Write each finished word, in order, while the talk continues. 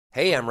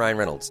Hey, I'm Ryan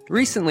Reynolds.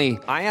 Recently,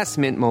 I asked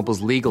Mint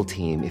Mobile's legal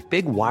team if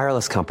big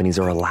wireless companies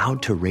are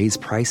allowed to raise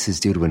prices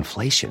due to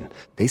inflation.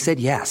 They said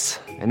yes.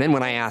 And then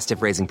when I asked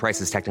if raising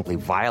prices technically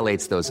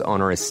violates those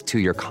onerous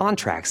two-year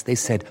contracts, they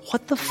said,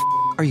 "What the f***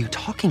 are you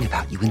talking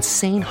about, you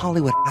insane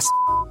Hollywood ass?"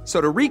 So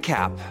to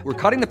recap, we're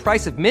cutting the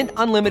price of Mint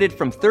Unlimited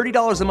from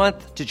 $30 a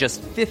month to just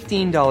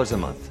 $15 a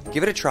month.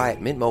 Give it a try at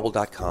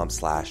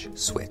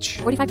mintmobile.com/switch.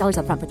 $45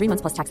 up front for 3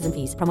 months plus taxes and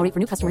fees. Promo rate for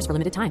new customers for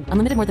limited time.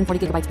 Unlimited more than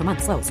 40 gigabytes per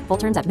month. Slows full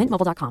terms at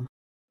mintmobile.com.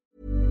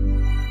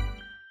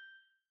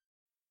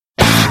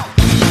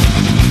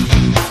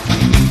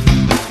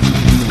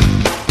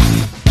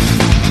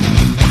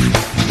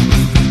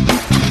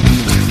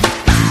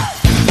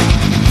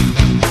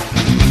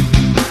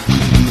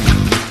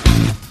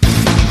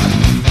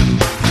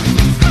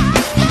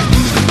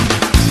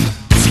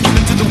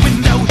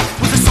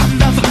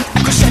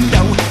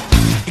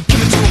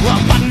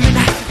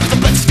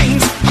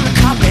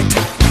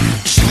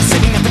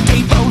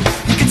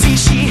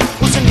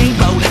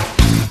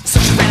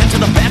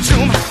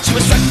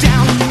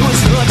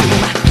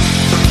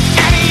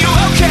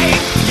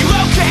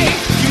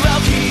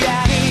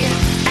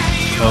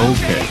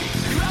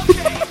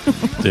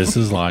 This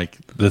is like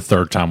the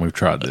third time we've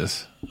tried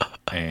this,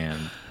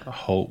 and I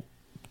hope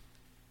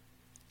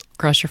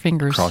cross your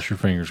fingers,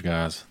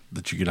 guys,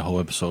 that you get a whole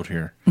episode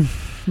here,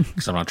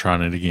 because I'm not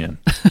trying it again.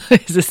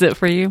 Is this it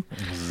for you?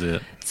 This is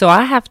it. So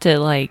I have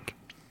to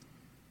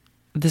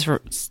this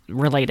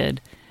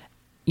related.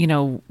 You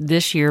know,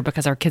 this year,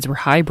 because our kids were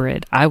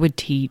hybrid, I would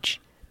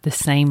teach the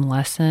same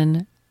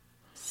lesson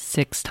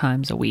 6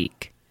 times a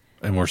week.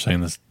 And we're saying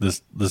this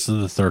is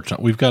the third time.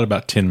 We've got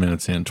about 10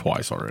 minutes in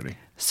twice already.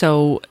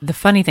 So the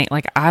funny thing,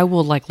 I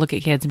will look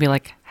at kids and be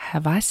like,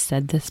 have I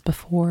said this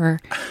before?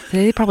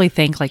 They probably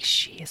think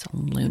she is a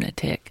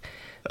lunatic,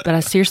 but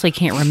I seriously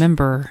can't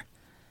remember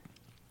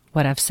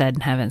what I've said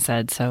and haven't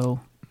said.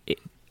 So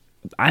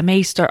I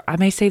may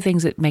say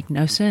things that make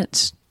no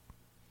sense.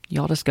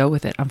 Y'all just go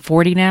with it. I'm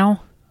 40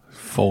 now.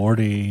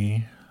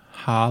 40.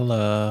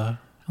 Holla.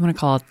 I'm going to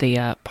call it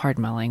the,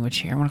 pardon my language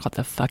here, I'm going to call it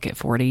the fuck it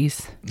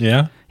 40s.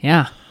 Yeah?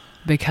 Yeah.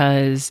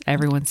 Because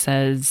everyone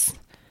says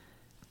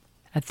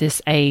at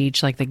this age,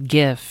 the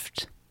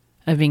gift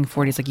of being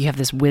 40 is you have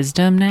this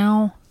wisdom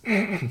now.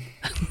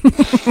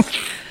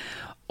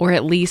 Or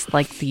at least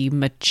the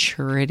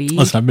maturity.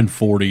 Listen, I've been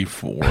 40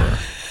 for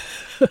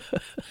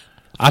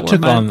I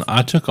took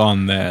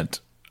on that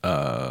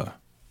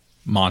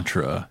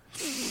mantra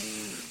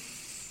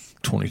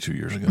 22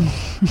 years ago.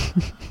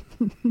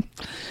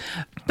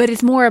 But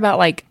it's more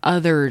about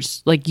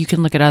others. You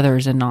can look at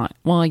others and not,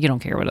 you don't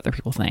care what other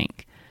people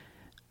think.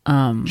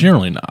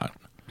 Generally not.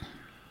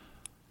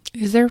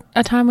 Is there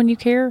a time when you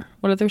care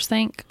what others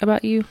think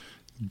about you?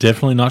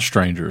 Definitely not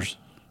strangers.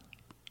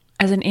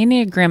 As an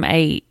Enneagram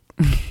 8,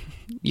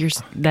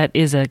 that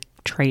is a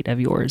trait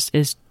of yours,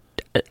 is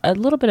a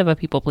little bit of a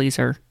people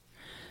pleaser.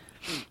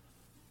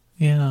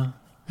 Yeah.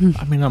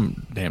 I mean,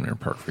 I'm damn near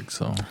perfect,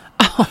 so.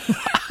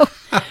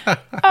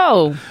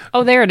 Oh,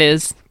 there it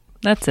is.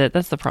 That's it.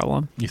 That's the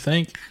problem. You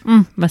think?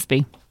 Must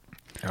be.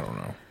 I don't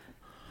know.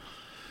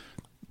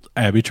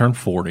 Abby turned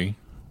 40.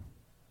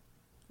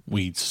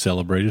 We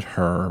celebrated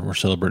her. We're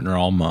celebrating her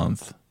all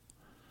month.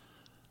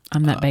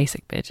 I'm that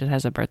basic bitch. It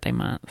has a birthday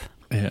month.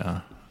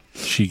 Yeah.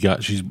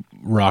 She's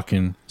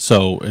rocking.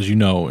 So, as you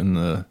know, in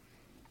the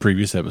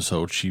previous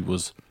episode, she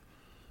was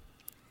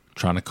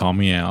trying to call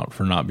me out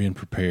for not being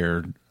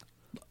prepared.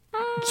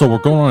 So we're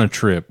going on a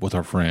trip with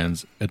our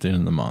friends at the end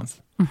of the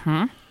month.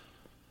 Mm-hmm.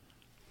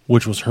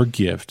 Which was her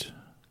gift.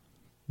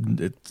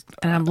 And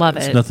I love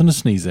it. It's nothing to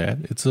sneeze at.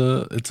 It's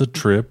a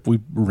trip.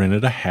 We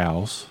rented a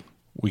house.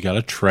 We got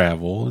to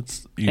travel.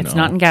 It's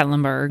not in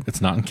Gatlinburg. It's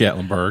not in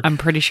Gatlinburg. I'm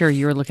pretty sure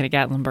you were looking at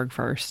Gatlinburg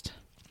first.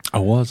 I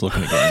was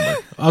looking at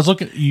Gatlinburg. I was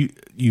looking at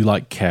you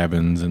like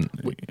cabins and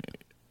we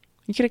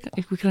could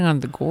have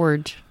gone to the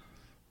gorge.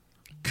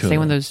 Stay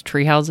one of those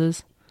tree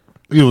houses.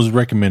 It was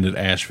recommended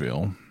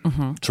Asheville.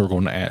 Mm-hmm. So we're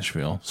going to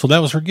Asheville. So that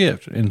was her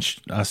gift. And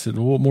I said,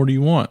 well, what more do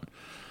you want?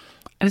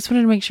 I just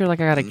wanted to make sure I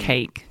got a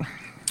cake.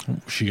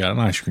 She got an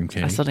ice cream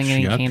cake. I still didn't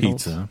get any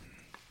candles. Pizza.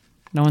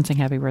 No one sang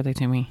happy birthday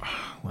to me.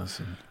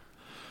 Listen,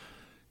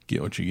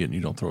 get what you get and you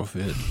don't throw a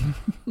fit.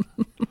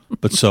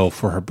 But so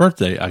for her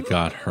birthday, I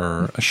got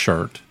her a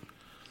shirt.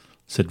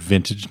 Said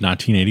vintage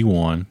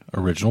 1981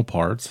 original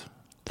parts.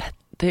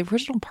 The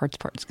original part's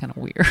kind of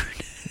weird.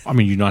 I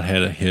mean, you've not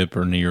had a hip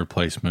or knee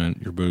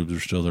replacement. Your boobs are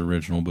still the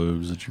original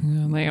boobs that you.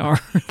 Yeah, they are.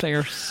 They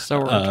are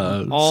so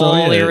original.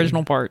 All the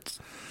original parts.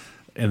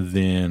 And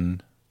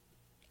then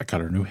I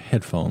got her new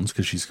headphones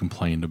because she's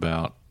complained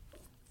about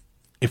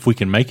if we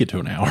can make it to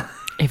an hour.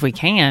 If we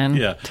can,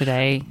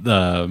 today.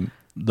 The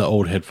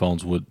old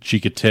headphones she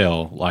could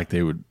tell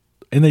they would.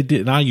 And they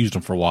did, and I used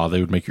them for a while.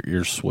 They would make your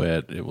ears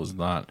sweat. It wasn't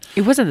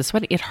the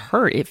sweat. It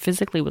hurt. It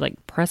physically would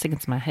press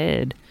against my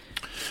head.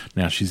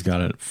 Now she's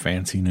got a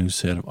fancy new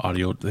set of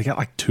audio. They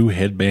got 2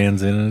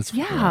 headbands in it.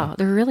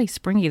 They're really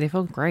springy. They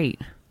feel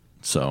great.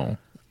 So,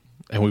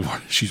 and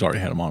she's already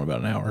had them on about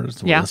an hour.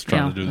 So let's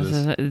try to do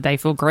this. They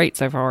feel great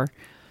so far.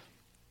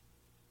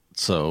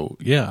 So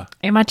yeah,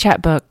 And my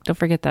chat book. Don't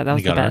forget that. That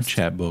was we got the our best.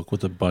 chat book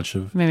with a bunch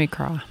of. Made me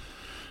cry.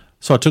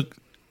 So I took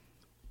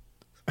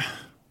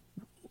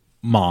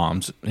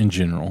moms in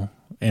general,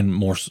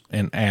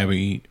 and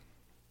Abby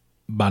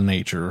by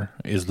nature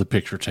is the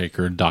picture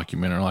taker,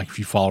 documenter. Like if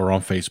you follow her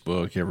on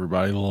Facebook,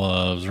 everybody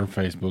loves her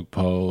Facebook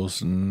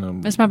posts,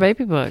 and It's my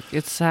baby book.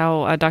 It's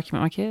how I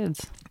document my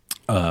kids.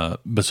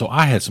 but so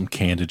I had some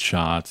candid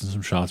shots and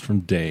some shots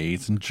from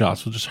dates and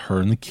shots with just her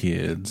and the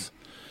kids.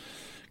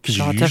 Because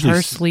Shots of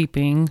her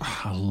sleeping.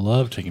 I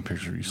love taking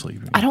pictures of you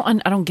sleeping. I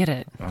don't get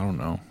it. I don't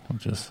know.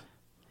 It's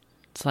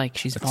like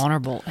she's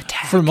vulnerable.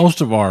 Attack. For most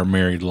of our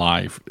married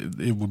life,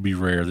 it would be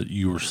rare that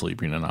you were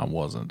sleeping and I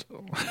wasn't.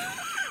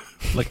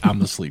 Like I'm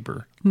the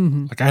sleeper.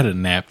 Mm-hmm. Like I had a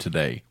nap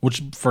today,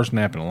 which first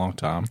nap in a long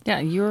time. Yeah,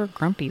 you were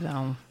grumpy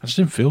though. I just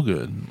didn't feel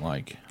good.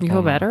 Like You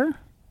feel better?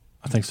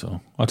 I think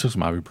so. I took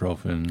some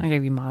ibuprofen. I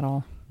gave you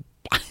Model.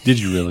 Did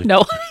you really?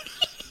 No.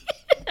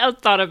 I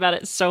thought about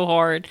it so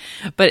hard,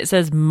 but it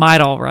says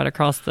Midol right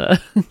across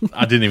the.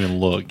 I didn't even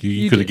look.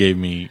 You could have gave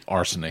me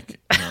arsenic.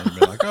 And I'd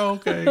been like, oh,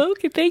 okay.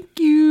 Okay, thank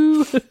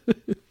you.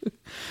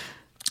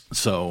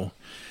 So,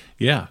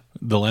 yeah,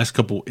 the last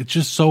couple, it's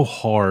just so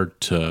hard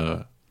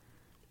to.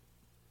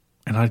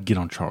 And I'd get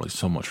on Charlie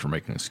so much for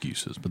making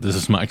excuses, but this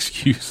is my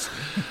excuse.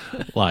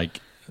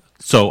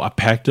 So I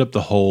packed up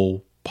the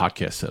whole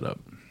podcast setup,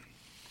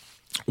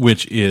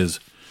 which is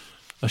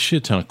a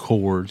shit ton of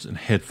cords and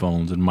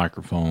headphones and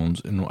microphones.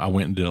 And I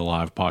went and did a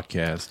live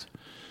podcast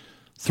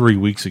 3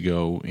 weeks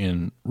ago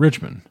in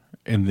Richmond.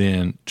 And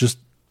then just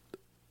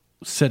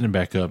setting it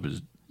back up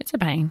is, It's a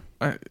pain.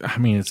 I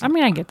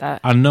get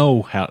that. I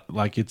know how,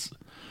 it's,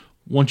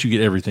 once you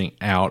get everything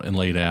out and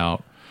laid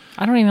out,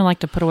 I don't even like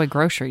to put away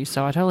groceries,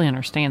 so I totally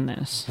understand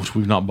this. which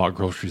we've not bought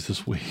groceries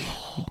this week.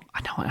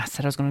 I know. I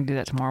said I was going to do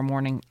that tomorrow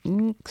morning.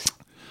 Do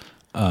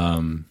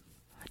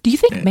you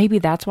think maybe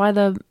that's why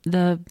the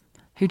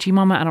Hoochie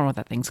Mama, I don't know what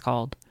that thing's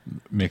called,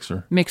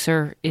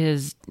 mixer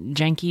is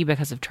janky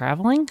because of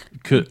traveling?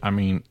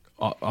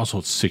 Also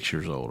it's 6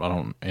 years old. I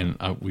don't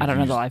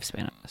know the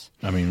lifespan of this.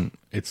 I mean,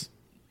 it's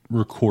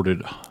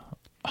recorded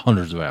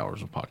hundreds of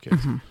hours of podcasting.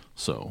 Mm-hmm.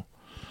 So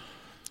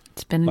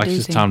It's been a it's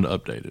just time to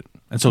update it.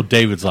 And so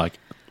David's like,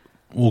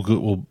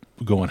 we'll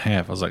go in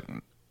half. I was like,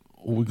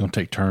 we're going to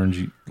take turns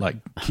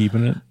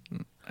keeping it.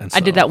 And so, I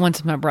did that once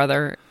with my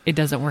brother. It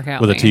doesn't work out.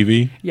 with a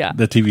TV. Yeah.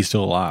 The TV's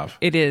still alive.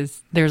 It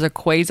is. There's a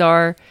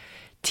Quasar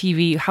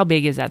TV. How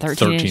big is that?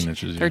 13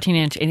 inches. Yeah. 13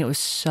 inch. And it was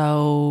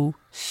so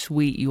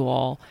sweet, you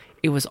all.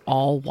 It was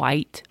all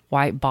white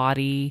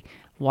body,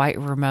 white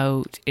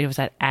remote. It was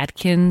at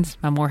Atkins.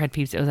 My Moorhead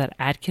peeps. It was at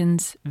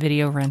Atkins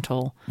Video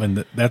Rental.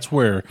 And that's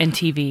where And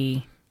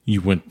TV. you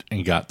went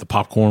and got the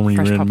popcorn when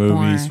Fresh you were in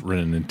popcorn. movies,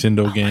 rented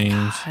Nintendo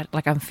games. God,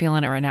 like I'm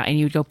feeling it right now. And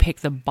you would go pick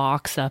the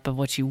box up of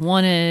what you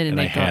wanted. And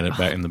they had it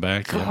back in the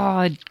back.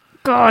 Yeah.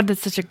 God,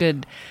 that's such a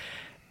good.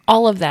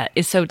 All of that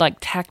is so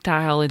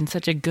tactile and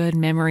such a good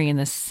memory and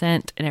the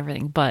scent and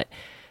everything. But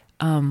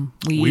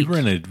We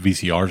rented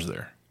VCRs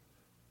there.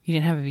 You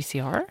didn't have a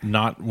VCR?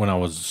 Not when I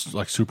was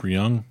super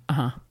young.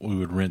 We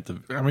would rent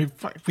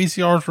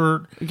VCRs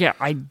were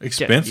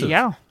expensive.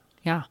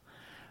 Yeah.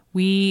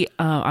 We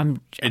And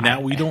now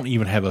we don't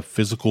even have a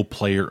physical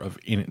player of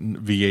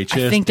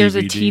VHS. I think there's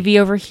a DVD. TV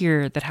over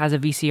here that has a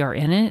VCR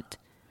in it,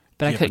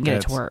 but I Yeah, couldn't but get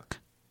it to that's- work.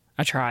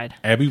 I tried.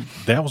 Abby,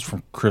 that was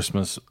from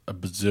Christmas a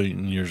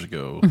bazillion years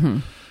ago, Mm-hmm.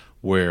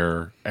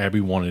 where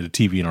Abby wanted a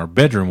TV in our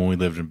bedroom when we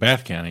lived in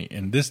Bath County,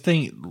 and this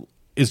thing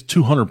is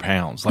 200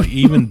 pounds.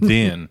 Even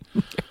then,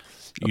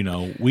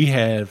 we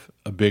have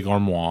a big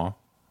armoire,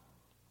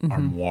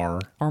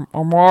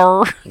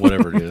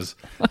 whatever it is,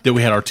 that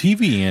we had our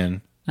TV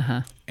in,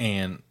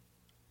 and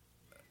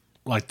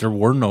there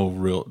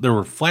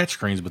were flat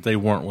screens, but they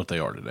weren't what they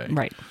are today.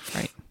 Right.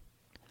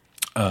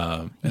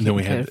 And then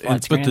we put a had, flat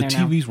but screen the in there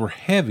now. TVs were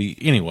heavy.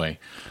 Anyway,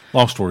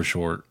 long story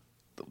short,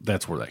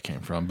 that's where that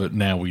came from. But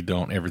now we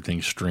don't.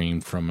 Everything's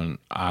streamed from an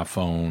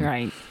iPhone,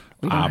 Right.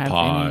 We don't have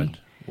iPod, any.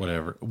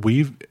 whatever.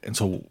 And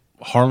so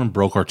Harlan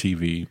broke our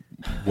TV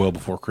well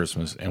before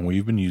Christmas, and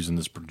we've been using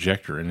this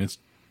projector, and it's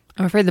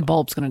I'm afraid the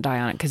bulb's going to die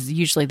on it because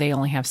usually they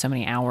only have so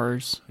many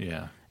hours.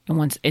 yeah.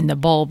 And the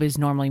bulb is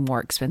normally more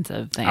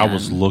expensive than. I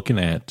was looking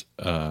at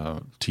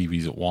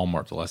TVs at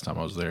Walmart the last time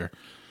I was there.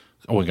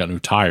 We got new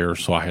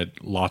tires, so I had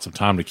lots of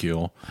time to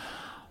kill.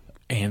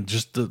 And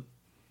just the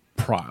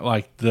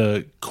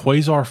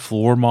Quasar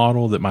floor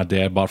model that my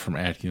dad bought from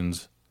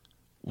Atkins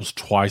was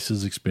twice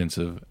as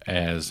expensive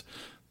as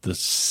the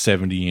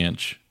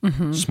 70-inch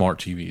smart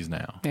TVs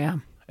now. Yeah.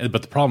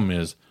 But the problem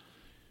is,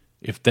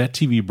 if that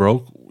TV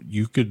broke,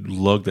 you could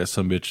lug that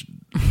sumbitch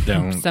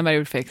down Somebody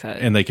would fix it.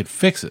 and they could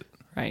fix it.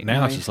 Right.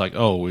 Now it's just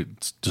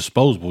it's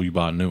disposable. You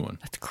buy a new one.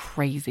 That's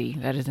crazy.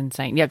 That is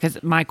insane. Yeah,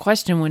 because my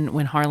question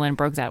when Harlan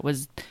broke that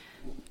was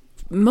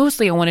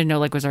mostly I wanted to know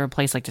was there a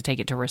place to take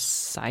it to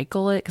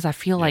recycle it? Because I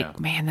feel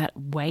man, that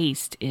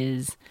waste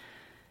it's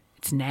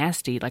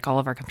nasty. All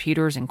of our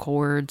computers and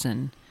cords,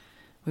 and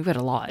we've got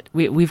a lot.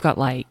 We've got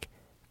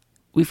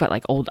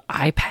old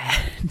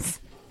iPads.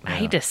 I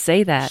hate to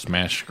say that.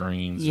 Smash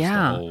screens.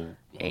 Yeah. It's the whole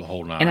the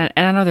whole nine.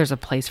 And I know there's a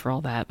place for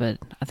all that, but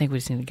I think we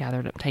just need to gather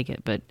it up and take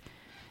it. But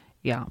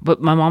yeah,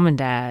 but my mom and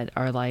dad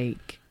are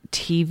like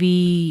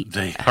TV.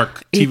 They are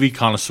TV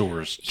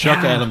connoisseurs.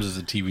 Chuck Yeah. Adams is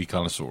a TV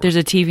connoisseur. There's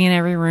a TV in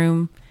every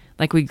room.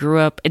 Like we grew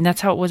up, and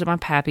that's how it was at my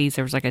pappy's.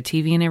 There was like a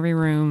TV in every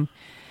room,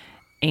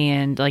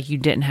 and like you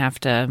didn't have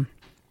to,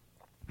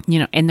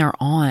 and they're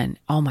on.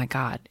 Oh my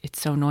God, it's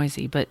so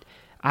noisy. But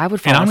I would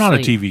fall and I'm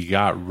asleep. not a TV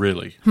guy,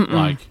 really.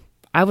 Like,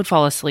 I would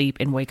fall asleep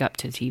and wake up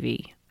to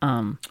TV.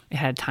 It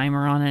had a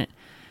timer on it.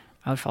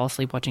 I would fall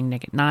asleep watching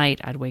Nick at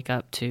Night. I'd wake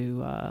up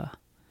to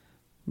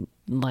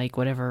like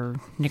whatever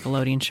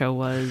Nickelodeon show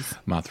was.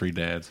 My Three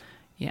Dads.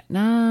 Yeah,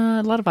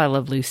 nah, a lot of I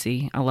Love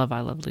Lucy. I love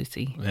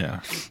Lucy. Yeah.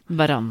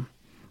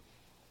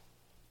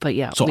 But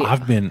yeah. So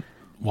I've been,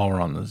 while we're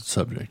on the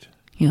subject,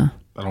 yeah.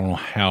 I don't know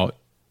how,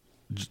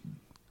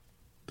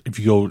 if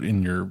you go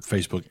in your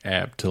Facebook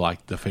app to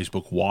like the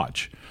Facebook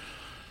Watch,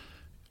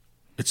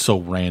 it's so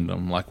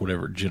random, like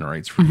whatever it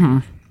generates for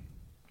you.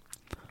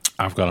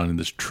 I've got into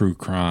this true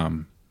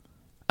crime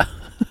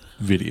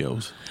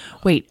videos.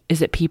 Wait,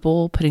 is it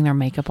people putting their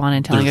makeup on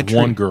and telling There's a truth?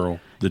 one girl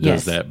that does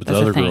Yes, that, but the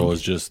that's a other girl thing.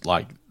 is just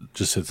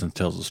sits and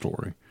tells a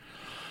story.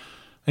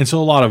 And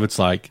so a lot of it's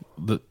like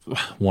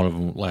one of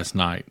them last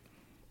night,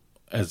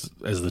 as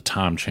the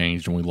time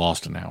changed and we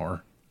lost an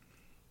hour.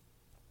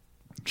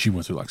 She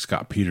went through like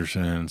Scott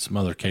Peterson and some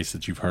other cases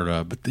that you've heard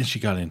of, but then she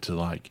got into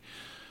like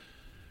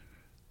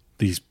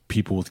these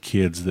people with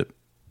kids that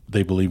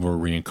they believe were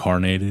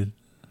reincarnated,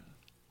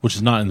 which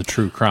is not in the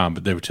true crime,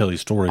 but they would tell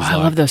these stories. I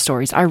love those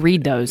stories. I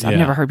read those. I've Yeah.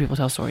 never heard people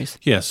tell stories.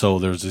 Yeah, so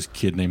there was this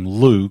kid named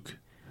Luke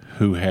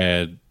who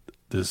had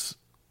this,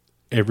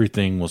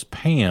 everything was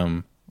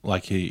Pam,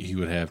 like he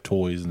would have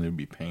toys and there'd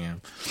be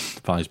Pam.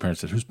 Finally his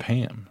parents said, "Who's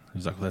Pam?"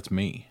 He's like, "Well, that's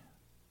me."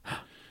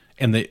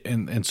 And they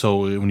and so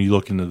when you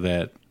look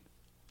into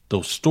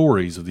those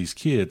stories of these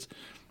kids,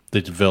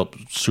 they develop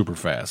super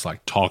fast,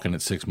 like talking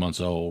at 6 months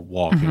old,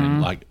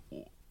 walking, like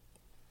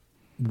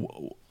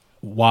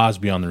wise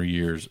beyond their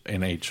years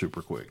and age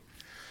super quick.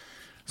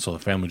 So the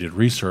family did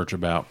research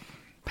about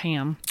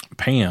Pam.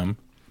 Pam,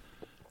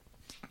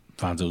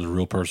 finds it was a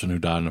real person who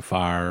died in a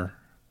fire,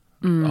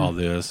 all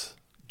this.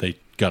 They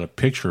got a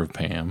picture of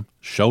Pam,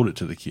 showed it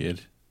to the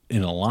kid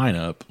in a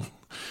lineup,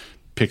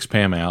 picks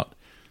Pam out,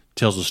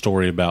 tells a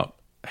story about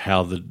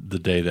how the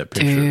day that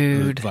picture,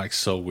 Dude. like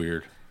so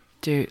weird.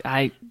 Dude,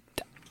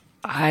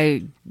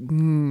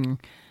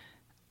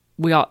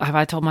 we all have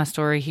I told my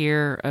story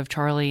here of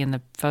Charlie and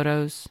the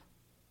photos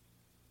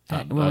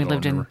I when we don't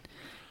lived remember.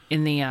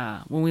 in the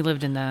when we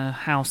lived in the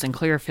house in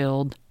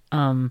Clearfield.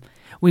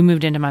 We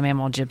moved into my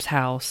mama Jib's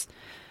house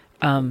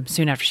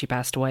soon after she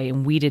passed away,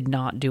 and we did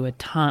not do a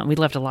ton. We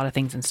left a lot of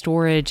things in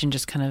storage and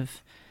just kind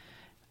of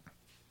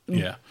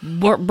Yeah.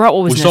 brought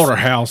what was We sold our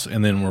necessary. house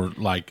and then we're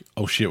like,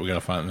 oh shit, we got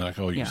to find it. And they're like,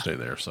 oh, you Yeah. can stay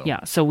there. So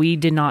Yeah, so we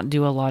did not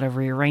do a lot of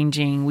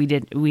rearranging. We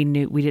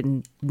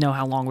didn't know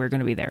how long we were going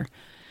to be there.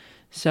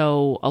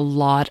 So a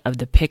lot of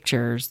the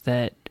pictures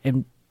that,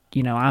 and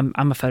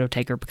I'm a photo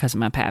taker because of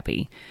my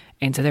pappy,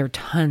 and so there were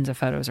tons of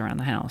photos around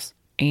the house.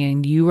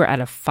 And you were at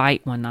a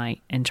fight one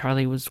night, and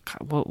Charlie was,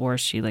 what was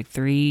she, like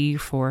 3,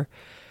 4,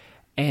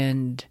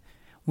 and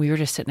we were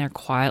just sitting there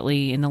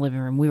quietly in the living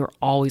room. We were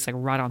always like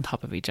right on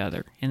top of each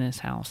other in this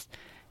house.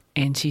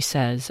 And she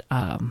says,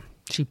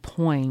 she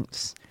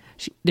points.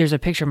 There's a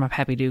picture of my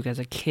Pappy Duke as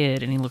a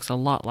kid, and he looks a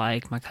lot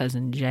like my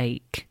cousin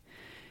Jake.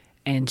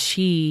 And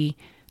she,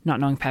 not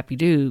knowing Pappy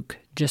Duke,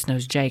 just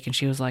knows Jake. And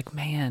she was like,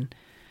 man,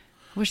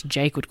 I wish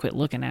Jake would quit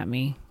looking at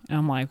me. And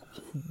I'm like,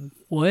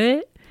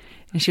 what?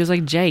 And she was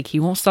like, Jake, he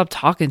won't stop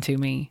talking to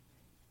me.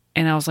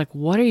 And I was like,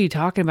 what are you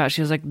talking about?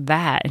 She was like,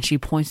 that. And she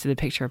points to the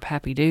picture of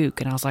Pappy Duke.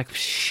 And I was like,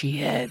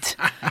 shit.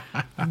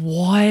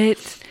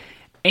 What?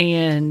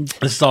 And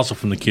This is also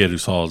from the kid who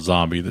saw a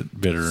zombie that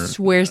bit her.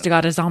 swears to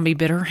God a zombie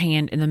bit her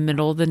hand in the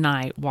middle of the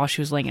night while she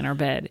was laying in her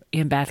bed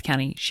in Bath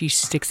County. She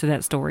sticks to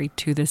that story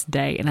to this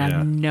day. And I Yeah.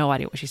 have no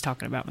idea what she's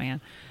talking about,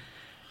 man.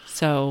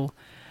 So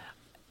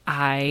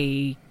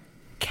I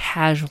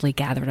casually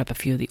gathered up a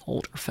few of the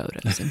older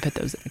photos and put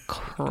those in a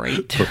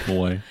crate. Put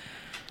away.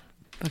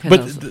 Because I But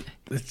was-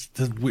 it's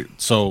the weird.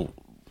 So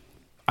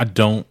I'm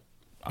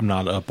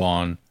not up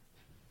on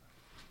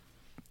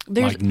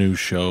there's, like new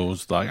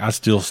shows. Like I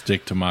still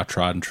stick to my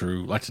tried and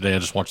true. Like today, I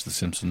just watched The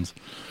Simpsons.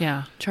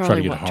 yeah, to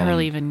Charlie, get home.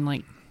 Charlie even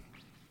like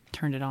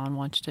turned it on,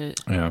 watched it.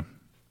 Yeah,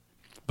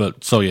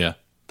 but so yeah,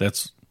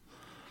 that's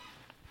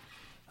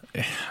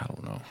I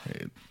don't know.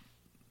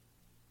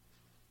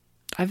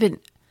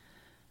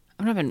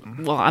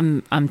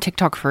 I'm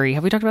TikTok free.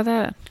 Have we talked about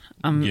that?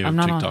 You have I'm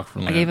not TikTok on. for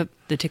I that. gave up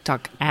the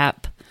TikTok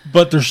app.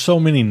 But there's so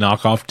many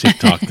knockoff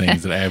TikTok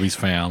things that Abby's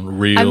found.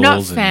 Reels. I've not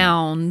and-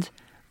 found,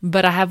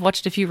 but I have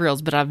watched a few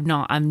reels. But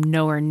I'm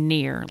nowhere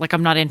near. Like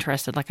I'm not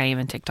interested, like I am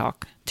in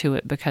TikTok, to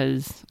it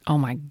because oh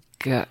my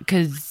god,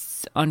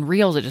 because on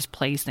reels it just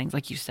plays things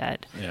like you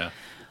said. Yeah.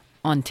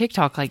 On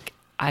TikTok, like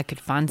I could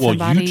find Well,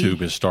 somebody.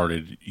 YouTube has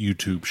started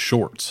YouTube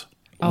Shorts,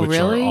 Oh, which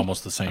really? are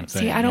almost the same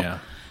thing. See, I don't- Yeah.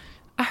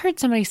 I heard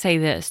somebody say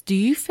this. Do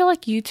you feel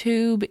like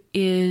YouTube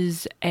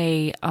is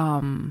a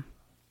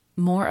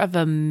more of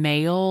a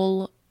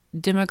male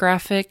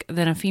demographic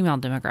than a female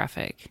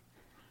demographic.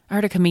 I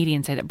heard a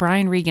comedian say that.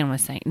 Brian Regan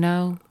was saying,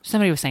 no,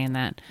 somebody was saying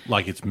that.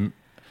 Like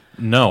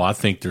no, I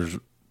think there's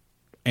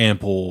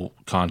ample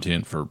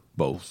content for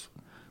both.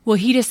 Well,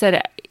 he just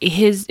said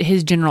his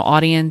general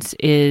audience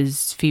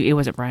is, it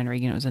wasn't Brian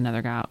Regan, it was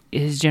another guy.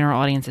 His general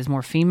audience is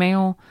more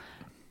female,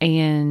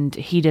 and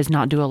he does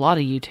not do a lot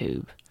of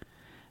YouTube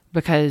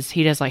because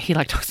he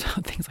talks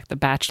about things like The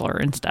Bachelor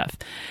and stuff.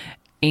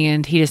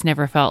 And he just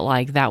never felt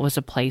like that was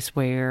a place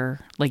where,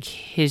 like,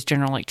 his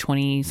general, like,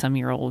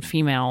 20-some-year-old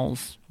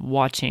females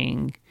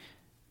watching,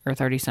 or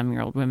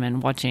 30-some-year-old women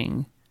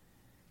watching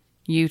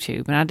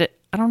YouTube. And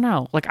I don't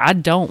know. Like,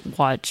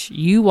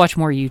 you watch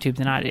more YouTube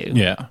than I do.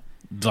 Yeah.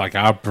 Like,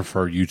 I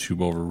prefer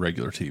YouTube over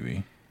regular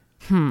TV.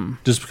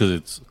 Just because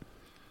it's...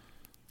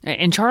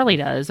 And Charlie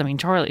does. I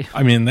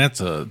mean,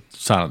 that's a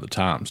sign of the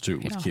times, too,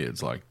 with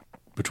kids. Like,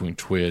 between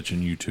Twitch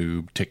and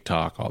YouTube,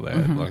 TikTok, all that.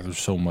 Mm-hmm. Like, there's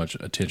so much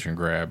attention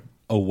grab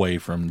away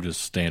from just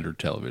standard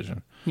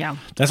television. Yeah.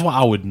 That's why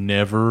I would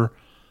never,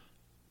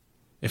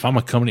 if I'm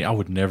a company, I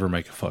would never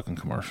make a fucking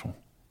commercial.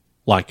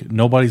 Like,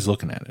 nobody's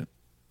looking at it.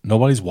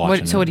 Nobody's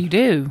watching So what do you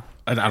do?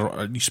 I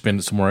don't, you spend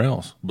it somewhere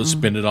else, but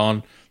spend it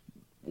on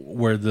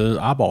where the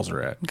eyeballs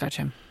are at.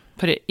 Gotcha.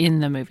 Put it in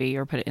the movie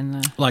or put it in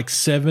the... Like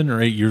 7 or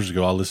 8 years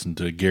ago, I listened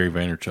to Gary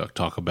Vaynerchuk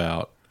talk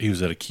about, he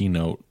was at a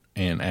keynote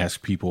and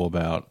asked people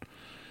about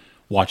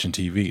watching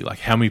TV. Like,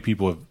 how many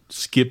people have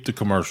skipped the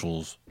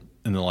commercials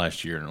in the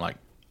last year? And, like,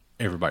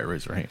 everybody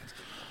raised their hands.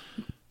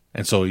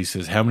 And so he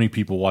says, how many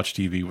people watch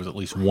TV with at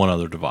least one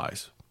other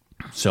device?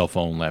 Cell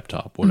phone,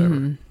 laptop,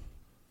 whatever.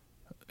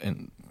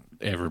 And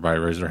everybody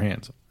raised their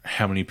hands.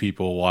 How many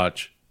people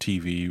watch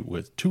TV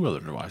with 2 other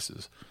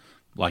devices?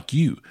 Like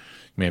you.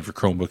 You may have your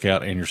Chromebook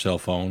out and your cell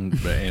phone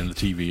and the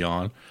TV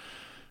on.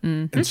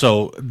 And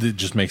so it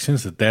just makes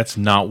sense that that's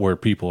not where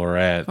people are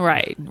at.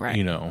 Right.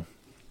 You know,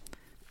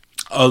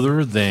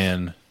 other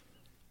than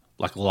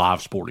like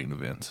live sporting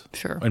events.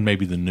 Sure. And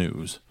maybe the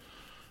news.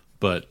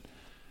 But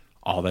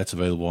all that's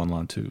available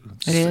online too.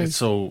 It is. It's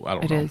so, I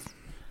don't know. It is.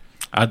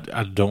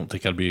 I don't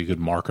think I'd be a good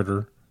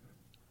marketer.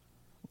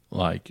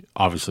 Like,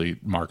 obviously,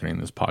 marketing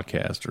this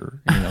podcast or,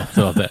 you know,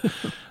 all that.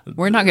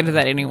 We're not good at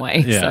that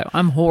anyway. Yeah. So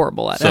I'm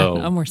horrible at it.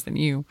 I'm worse than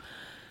you.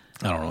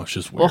 I don't know. It's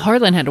just weird. Well,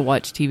 Harlan had to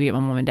watch TV at my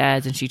mom and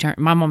dad's, and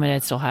my mom and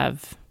dad still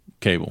have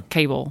cable,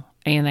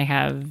 and they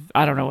have,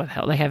 I don't know what the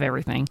hell, they have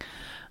everything.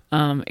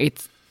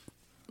 It's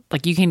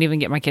like you can't even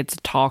get my kids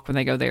to talk when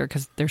they go there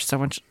because there's so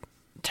much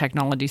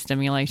technology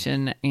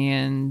stimulation.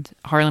 And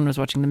Harlan was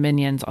watching the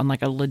Minions on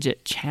like a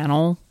legit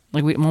channel.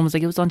 Like, Mom was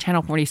like, it was on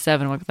channel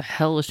 47. I'm like, what the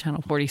hell is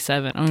channel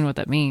 47? I don't know what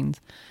that means.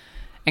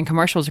 And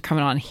commercials are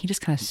coming on. He just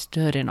kind of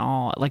stood in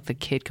awe at, like, the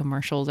kid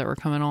commercials that were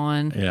coming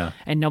on. Yeah.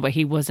 And nobody,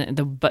 he wasn't,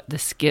 the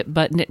skip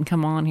button didn't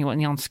come on. He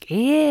wasn't yelling,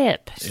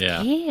 skip.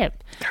 Yeah.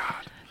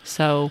 God.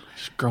 So.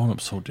 Just growing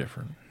up so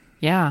different.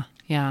 Yeah.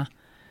 There's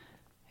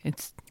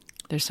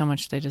so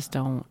much they just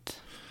don't.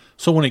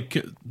 So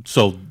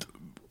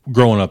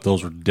growing up,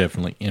 those were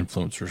definitely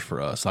influencers for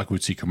us. Like,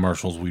 we'd see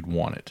commercials, we'd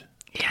want it.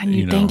 Yeah, and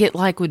you'd think it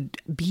like would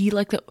be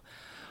like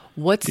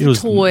what's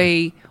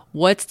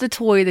the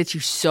toy that you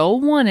so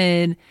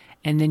wanted,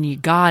 and then you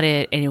got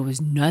it, and it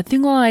was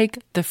nothing like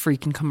the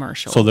freaking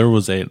commercial. So there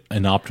was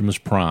an Optimus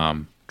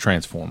Prime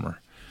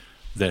Transformer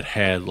that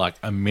had like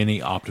a mini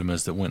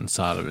Optimus that went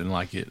inside of it, and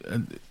like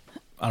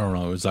I don't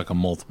know, it was like a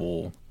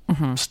multiple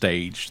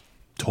stage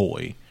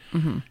toy,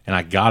 and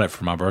I got it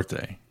for my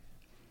birthday,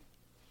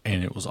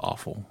 and it was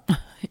awful,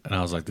 and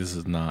I was like, this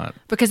is not,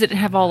 because it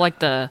didn't have all like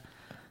the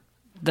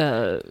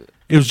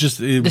it was just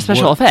the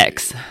special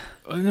effects.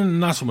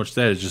 Not so much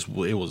that,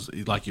 it was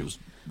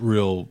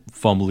real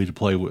fumbly to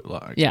play with.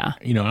 Like, yeah,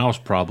 you know, I was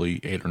probably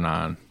 8 or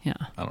 9. Yeah,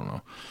 I don't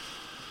know,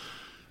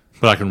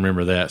 but I can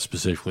remember that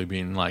specifically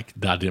being like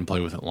I didn't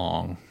play with it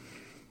long.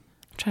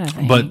 I'm trying to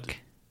think. But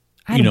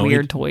I had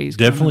weird toys.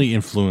 Definitely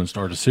influenced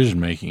our decision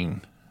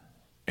making,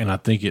 and I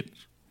think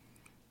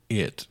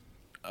it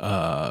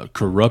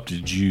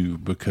corrupted you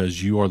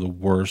because you are the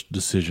worst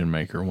decision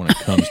maker when it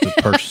comes to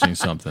purchasing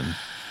something.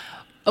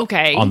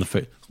 Okay. On the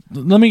face.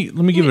 Let me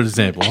give an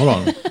example. Hold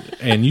on,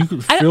 and you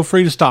can feel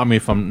free to stop me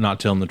if I'm not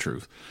telling the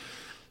truth.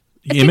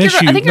 I think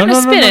you're going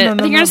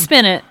to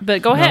spin it,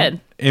 but go ahead.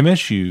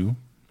 MSU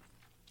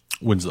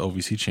wins the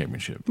OVC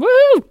championship. Woo!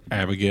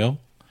 Abigail,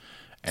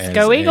 as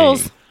go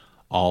Eagles,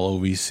 all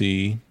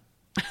OVC,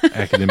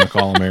 academic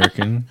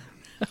All-American,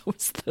 that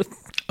was the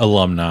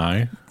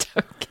alumni,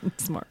 token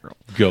smart girl,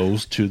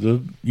 goes to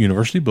the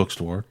university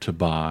bookstore to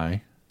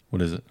buy,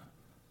 what is it?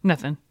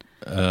 Nothing.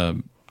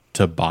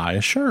 To buy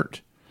a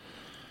shirt.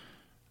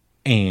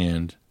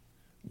 And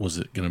was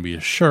it going to be a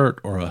shirt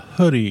or a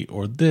hoodie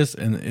or this?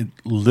 And it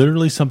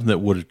literally something that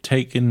would have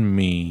taken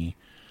me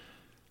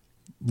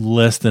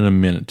less than a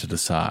minute to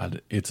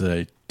decide. It's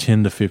a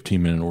 10 to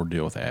 15 minute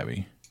ordeal with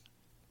Abby.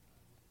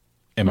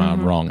 Am I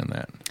wrong in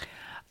that?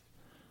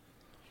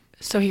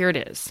 So here it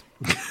is.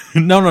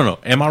 No.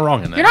 Am I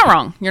wrong in that? You're not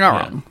wrong. You're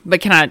not wrong.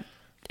 But can I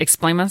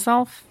explain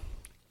myself?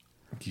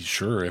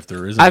 Sure, if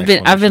there is. I've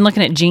been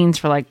looking at jeans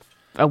for like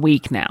a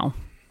week now.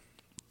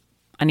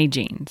 I need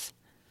jeans.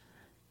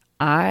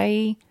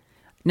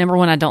 Number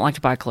one, I don't like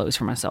to buy clothes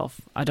for myself.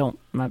 I'm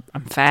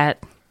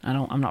fat.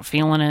 I'm not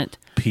feeling it.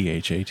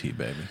 PHAT,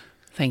 baby.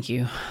 Thank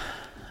you.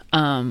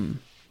 So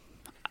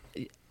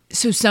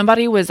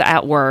somebody was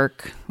at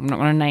work. I'm not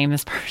going to name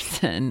this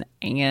person,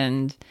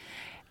 and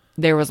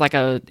there was like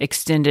a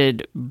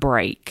extended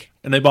break.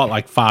 And they bought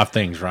like 5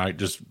 things, right?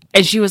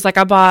 And she was like,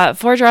 I bought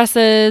 4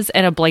 dresses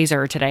and a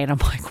blazer today. And I'm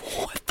like,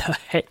 what the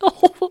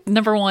hell?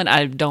 Number one,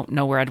 I don't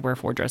know where I'd wear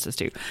 4 dresses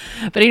to.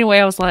 But anyway,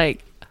 I was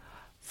like,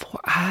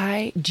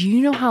 do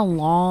you know how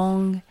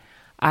long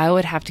I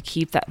would have to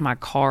keep that in my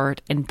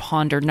cart and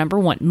ponder? Number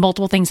one,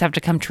 multiple things have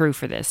to come true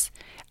for this.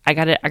 I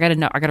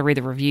gotta read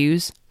the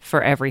reviews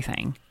for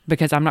everything,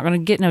 because I'm not gonna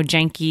get no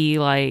janky,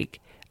 like,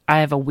 I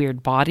have a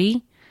weird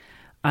body.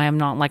 I am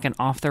not like an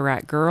off the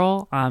rack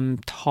girl. I'm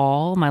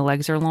tall, my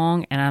legs are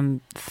long, and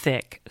I'm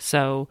thick.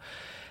 So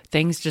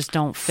things just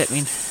don't fit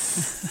me.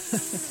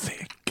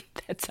 Thick.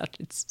 That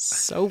sounded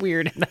so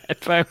weird in the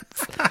headphones.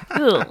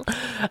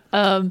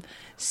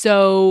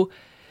 So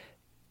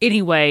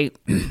anyway,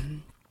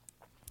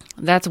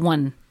 that's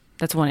one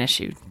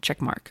issue.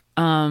 Check mark.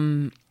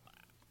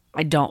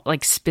 I don't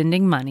like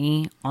spending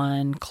money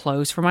on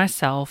clothes for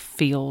myself.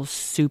 Feels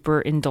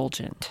super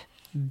indulgent,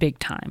 big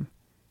time.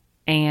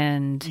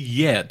 And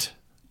yet,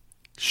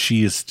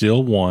 she is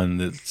still one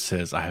that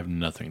says, I have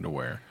nothing to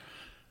wear.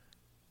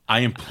 I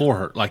implore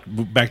her, like,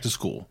 back to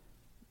school.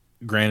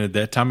 Granted,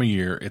 that time of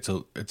year, it's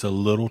a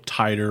little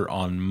tighter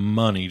on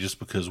money, just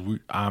because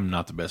I'm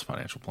not the best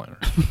financial planner.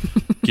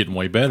 Getting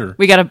way better.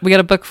 We got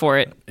a book for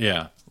it.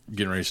 Yeah,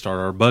 getting ready to start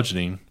our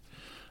budgeting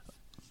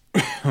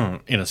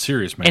in a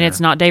serious manner. And it's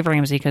not Dave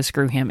Ramsey, because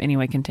screw him.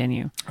 Anyway,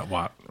 continue.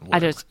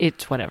 Whatever.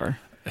 It's whatever.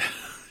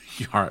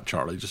 All right,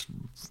 Charlie. Just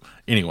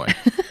anyway.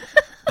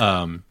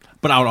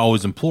 But I would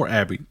always implore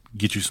Abby,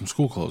 get you some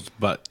school clothes.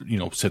 But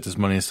set this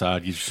money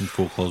aside, get you some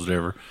school clothes,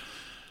 whatever.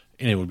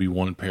 And it would be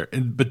one pair.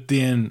 But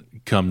then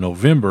come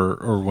November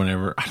or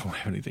whenever, I don't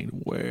have anything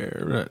to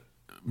wear.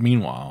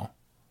 Meanwhile,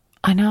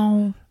 I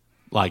know.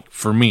 Like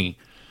for me,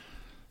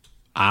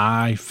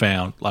 I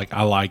found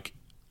I like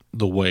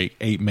the way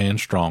 8-man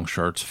strong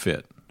shirts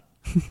fit.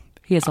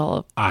 He has all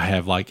of. I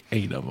have like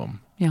 8 of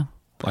them. Yeah.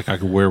 Like I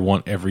could wear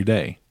one every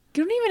day.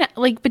 You don't even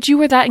but you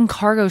wear that in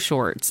cargo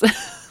shorts.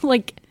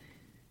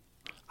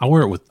 I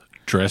wear it with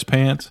dress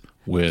pants,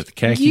 with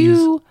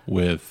khakis,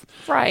 with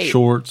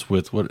shorts,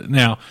 with what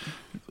now.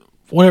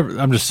 Whatever.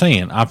 I'm just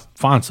saying, I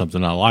find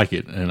something, I like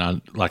it, and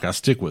I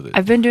stick with it.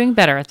 I've been doing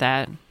better at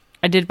that.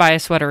 I did buy a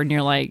sweater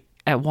near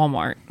at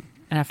Walmart,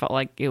 and I felt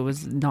like it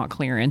was not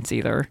clearance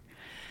either.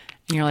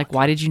 And you're like,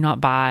 why did you not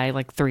buy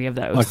 3 of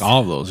those? Like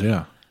all of those,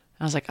 yeah.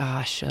 I was like, oh,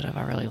 I should have.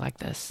 I really like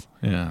this.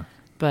 Yeah.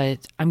 But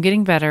I'm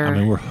getting better. I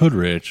mean, we're hood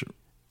rich.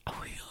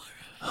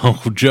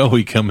 Uncle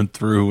Joey coming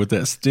through with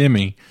that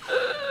stimmy.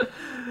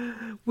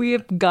 We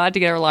have got to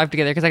get our life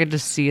together, because I could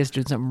just see us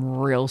doing something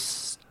real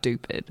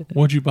stupid.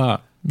 What'd you buy?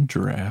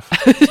 Giraffe.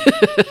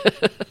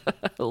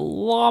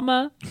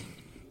 Llama.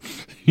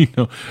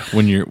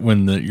 When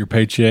your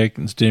paycheck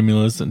and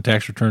stimulus and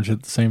tax returns hit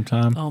at the same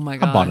time. Oh my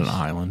gosh. I bought an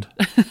island.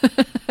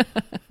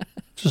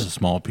 Just a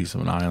small piece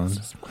of an island.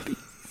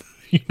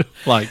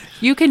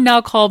 You can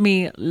now call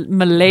me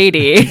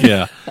milady.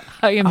 Yeah.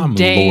 I'm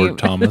Dame. Lord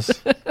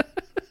Thomas.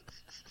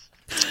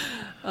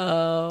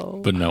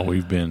 But no,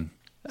 we've been.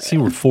 See,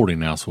 we're 40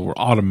 now, so we're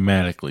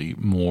automatically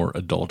more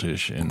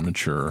adultish and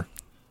mature.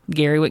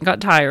 Gary went and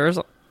got tires.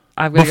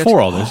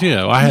 Before all this,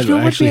 yeah, I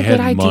actually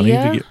had money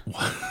to get.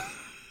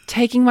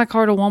 Taking my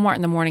car to Walmart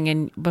in the morning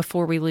and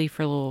before we leave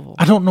for Louisville.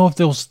 I don't know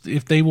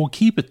if they will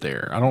keep it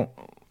there.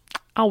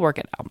 I'll work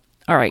it out.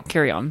 All right,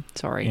 carry on.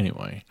 Sorry.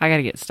 Anyway, I got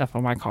to get stuff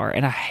on my car,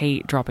 and I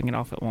hate dropping it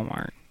off at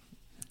Walmart.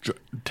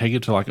 Take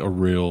it to a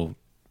real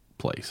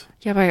place.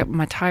 Yeah, but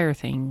my tire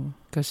thing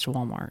goes to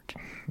Walmart.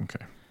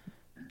 Okay.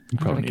 I'm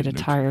going to get a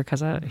tire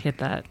because I hit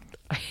that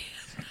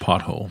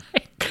pothole.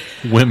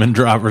 Women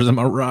drivers, am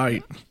I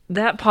right?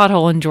 That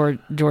pothole in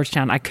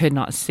Georgetown, I could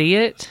not see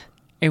it.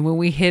 And when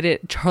we hit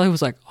it, Charlie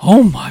was like,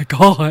 oh my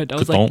God. I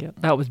was like, yeah,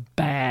 that was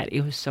bad.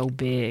 It was so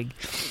big.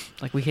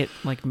 Like we hit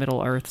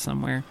Middle Earth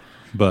somewhere.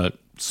 But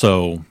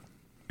so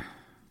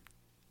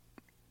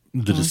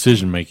the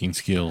decision-making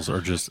skills are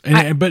just,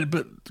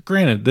 but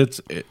granted, that's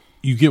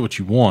you get what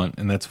you want,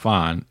 and that's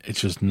fine. It's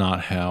just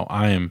not how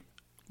I am.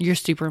 You're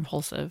super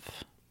impulsive.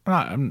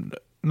 I'm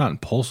not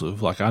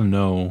impulsive. I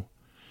know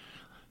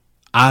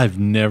I've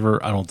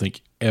never, I don't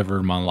think ever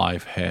in my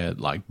life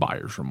had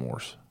buyer's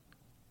remorse.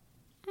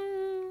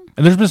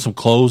 And there's been some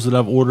clothes that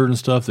I've ordered and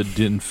stuff that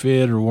didn't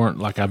fit or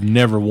weren't I've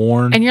never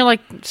worn. And you're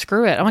like,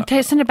 screw it. I'm like,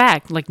 send it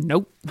back.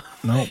 Nope.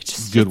 Nope.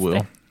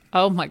 Goodwill.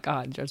 Oh my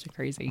God, it drives me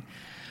crazy.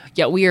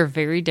 Yeah, we are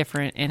very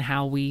different in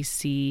how we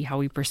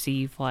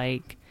perceive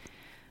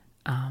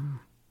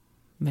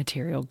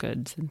material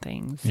goods and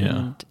things,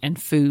 and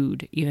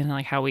food, even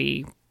how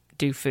we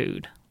do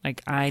food.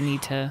 I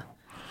need to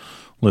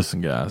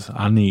listen, guys.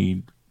 I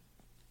need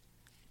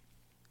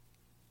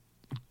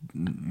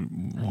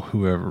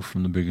whoever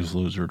from The Biggest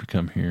Loser to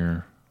come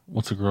here.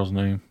 What's the girl's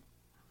name?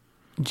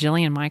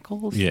 Jillian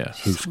Michaels? Yeah,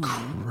 who's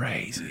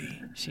crazy.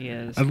 She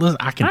is. Let's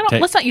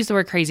Let's not use the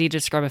word crazy to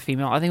describe a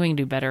female. I think we can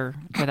do better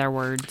with our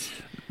words.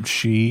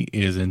 She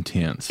is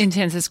intense.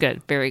 Intense is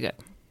good. Very good.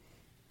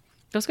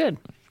 That's good.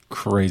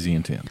 Crazy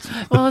intense.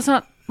 Well,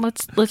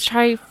 let's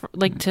try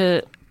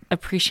to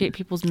appreciate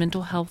people's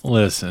mental health.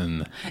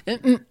 Listen.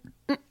 Give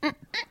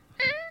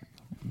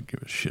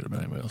a shit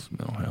about anybody else's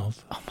mental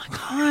health. Oh my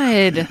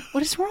God.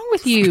 What is wrong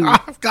with you?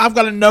 I've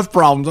got enough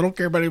problems. I don't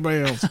care about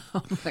anybody else.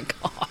 Oh my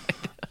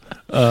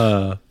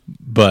God.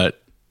 But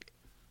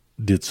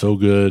did so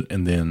good,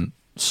 and then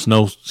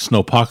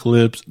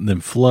snowpocalypse,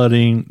 then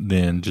flooding,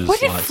 then just What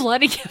did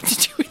flooding have to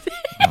do with it?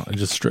 Oh, it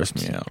just stressed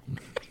me out. It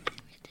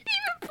didn't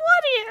even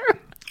flood here.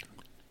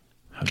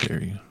 How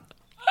dare you?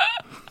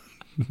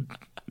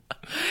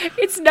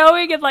 It's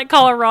snowing in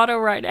Colorado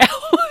right now.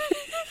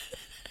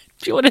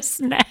 Do you want a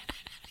snack?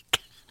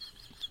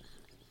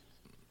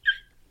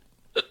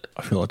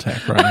 I feel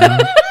attacked right now.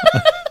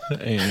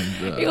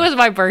 And It was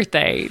my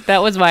birthday.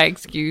 That was my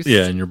excuse.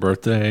 yeah, and your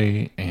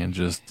birthday, and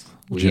just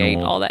We ate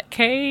all that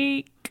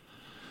cake.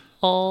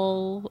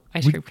 All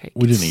ice cream cake.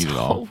 We didn't eat it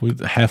all.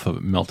 Half of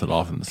it melted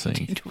off in the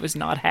sink. It was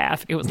not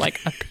half. It was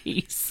like a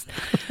piece.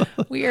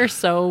 We are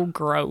so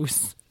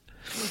gross.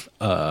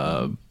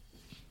 But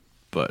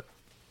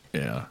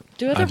yeah,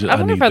 I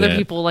wonder if other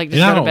people just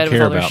go to bed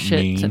with all their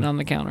shit sitting on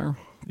the counter.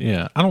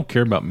 Yeah, I don't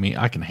care about me.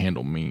 I can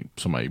handle me.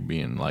 Somebody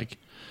being like,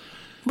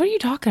 what are you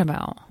talking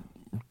about?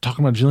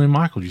 talking about Jillian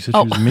Michaels. You said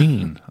she was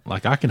mean.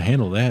 I can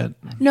handle that.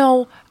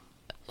 No,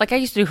 I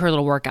used to do her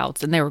little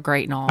workouts, and they were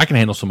great and all. I can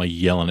handle somebody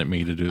yelling at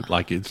me to do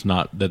it's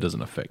not, that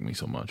doesn't affect me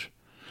so much.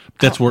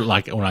 That's where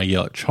when I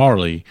yell at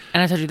Charlie,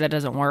 and I told you that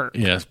doesn't work.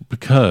 yes,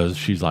 because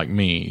she's like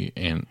me,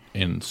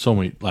 and so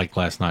many,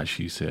 last night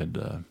she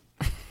said,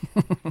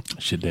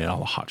 she said, Dad, all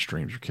the hot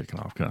streams are kicking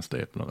off. Can I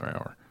stay up another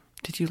hour?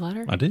 Did you let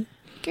her? I did.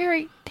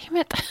 Gary, damn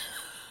it.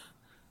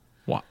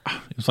 Why?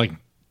 It was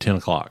 10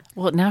 o'clock.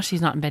 Well, now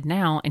she's not in bed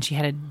now, and she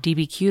had a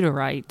DBQ to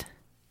write.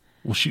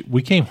 Well,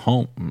 we came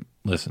home.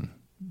 Listen,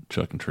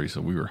 Chuck and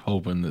Teresa, we were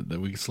hoping that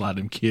we could slide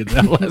them kids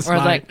out last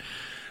night.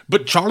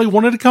 But Charlie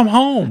wanted to come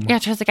home. Yeah,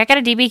 she was like, I got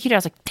a DBQ. I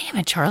was like, damn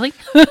it, Charlie.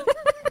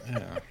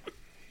 Yeah.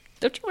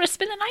 Don't you want to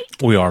spend the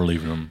night? We are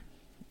leaving them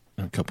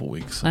in a couple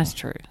weeks. So. That's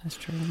true.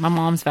 My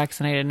mom's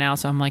vaccinated now,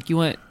 so I'm like, you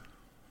want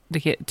to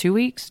get 2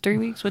 weeks, 3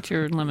 weeks? What's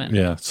your limit?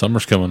 Yeah,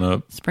 summer's coming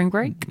up. Spring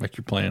break? Make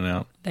your plan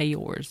out. They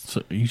yours.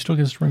 So you still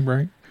get spring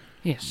break?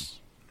 Yes.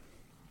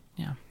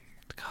 Yeah.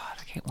 God,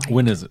 I can't wait.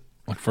 When is it?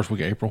 First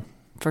week of April?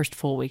 First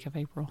full week of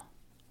April.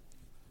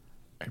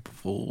 April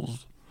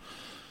Fool's.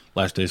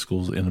 Last day of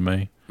school's the end of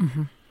May.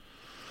 Mm-hmm.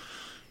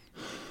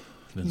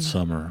 Then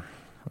summer.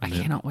 I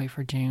cannot wait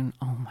for June.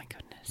 Oh my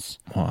goodness.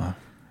 Why?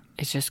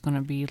 It's just going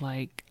to be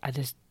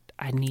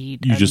I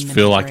need. You just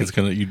feel like it's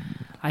going to.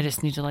 I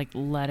just need to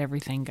let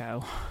everything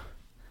go.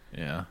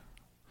 Yeah.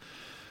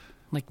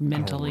 Mentally. I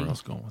don't know where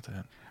else going with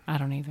that. I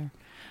don't either.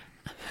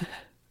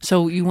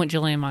 So you want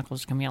Jillian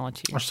Michaels to come yell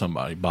at you? Or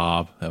somebody.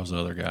 Bob. That was the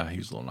other guy. He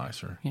was a little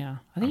nicer. Yeah.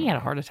 I think he had a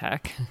heart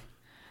attack.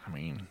 I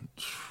mean,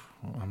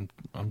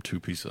 I'm 2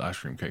 pieces of ice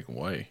cream cake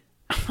away.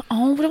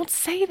 Oh, don't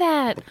say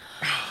that.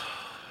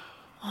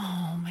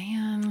 Oh,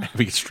 man.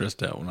 I get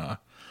stressed out when I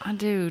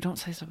do. Don't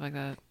say stuff like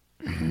that.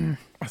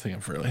 I think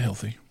I'm fairly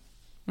healthy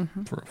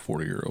for a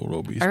 40-year-old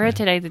obese I read man.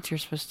 today that you're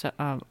supposed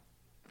to,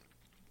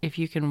 if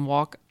you can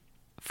walk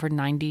for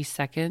 90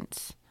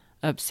 seconds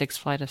up 6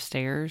 flights of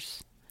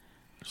stairs.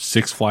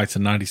 6 flights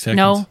in 90 seconds?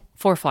 No,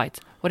 4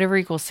 flights. Whatever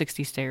equals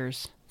 60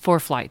 stairs. 4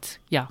 flights.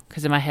 Yeah,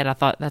 because in my head I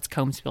thought that's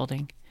Combs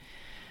Building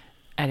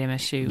at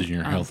MSU. Then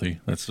you're healthy.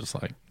 That's just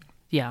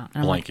yeah,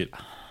 and blanket.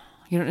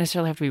 You don't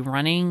necessarily have to be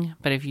running,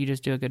 but if you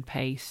just do a good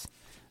pace.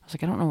 I was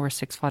like, I don't know where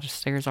 6 flights of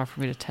stairs are for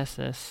me to test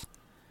this.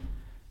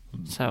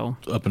 So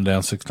Up and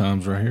down 6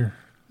 times right here.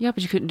 yeah,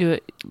 but you couldn't do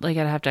it. I'd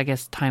have to, I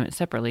guess, time it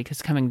separately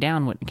because coming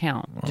down wouldn't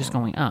count. Just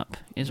going up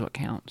is what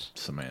counts.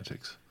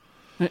 Semantics.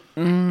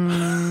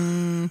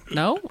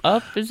 No,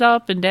 up is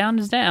up and down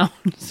is down.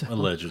 So,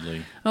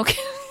 Allegedly. okay.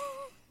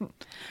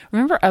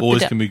 Remember up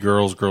Boys the can be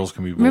girls, girls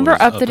can be boys.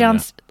 remember up the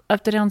and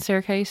down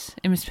staircase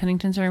in Miss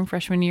Pennington's room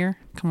freshman year?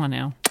 Come on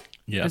now.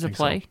 Yeah, There's a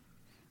play.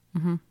 So.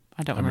 Mm-hmm.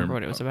 I don't remember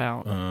what it was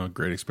about.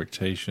 Great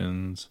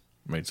Expectations.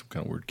 Made some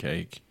kind of weird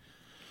cake.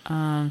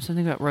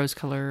 Something about rose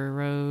color.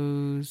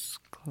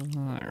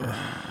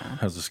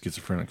 Has a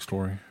schizophrenic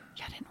story.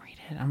 Yeah, I didn't read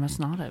it. I must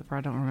not have, or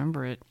I don't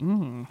remember it. I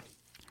don't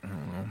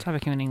know. So I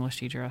became an English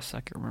teacher. I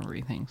suck at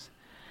remembering things.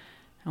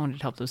 I wanted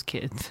to help those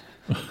kids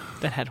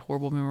that had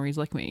horrible memories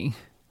like me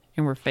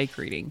and were fake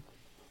reading.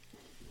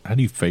 How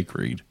do you fake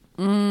read?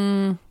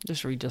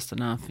 Just read just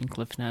enough in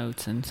Cliff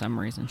Notes and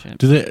summaries and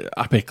shit.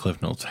 I bet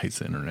Cliff Notes hates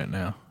the internet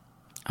now.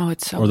 Oh,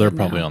 it's so Or they're good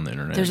probably now. on the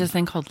internet. There's this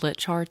thing called Lit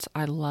Charts.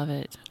 I love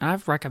it.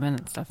 I've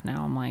recommended stuff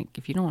now. I'm like,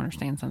 if you don't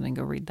understand something,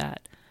 go read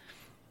that.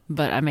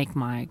 But I make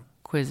my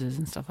quizzes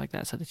and stuff like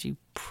that so that you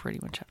pretty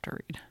much have to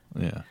read.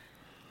 Yeah.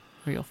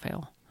 Or you'll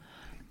fail.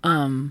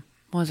 What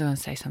was I going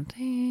to say?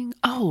 Something?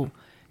 Oh,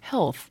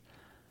 health.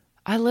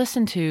 I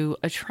listened to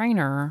a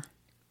trainer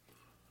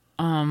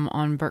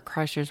on Bert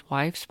Kreischer's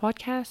wife's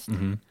podcast.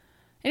 Mm-hmm.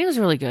 And it was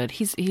really good.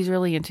 He's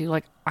really into,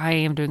 like, I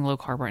am doing low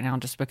carb right now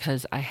just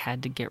because I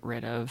had to get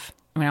rid of,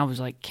 I mean, I was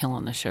like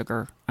killing the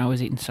sugar. I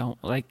was eating so,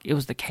 like, it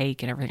was the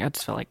cake and everything. I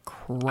just felt like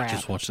crap. I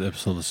just watched the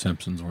episode of The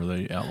Simpsons where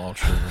they outlawed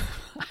sugar.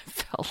 I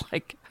felt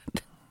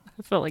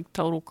like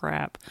total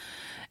crap.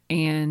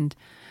 And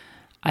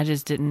I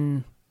just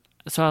didn't,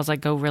 so I was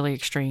like, go really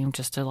extreme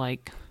just to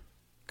like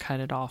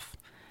cut it off.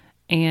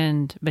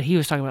 But he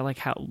was talking about like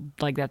how,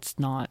 like, that's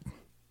not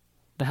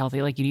the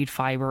healthy, like you need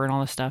fiber and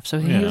all this stuff. So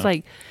he was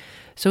like,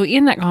 so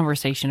in that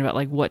conversation about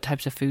like what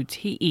types of foods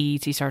he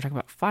eats, he started talking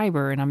about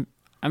fiber, and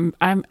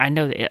I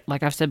know that,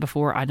 like I've said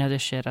before, I know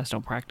this shit, I just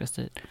don't practice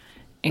it.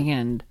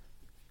 And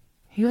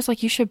he was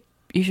like, you should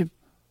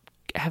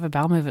have a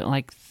bowel movement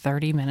like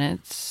 30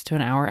 minutes to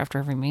an hour after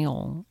every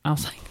meal. I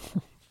was like,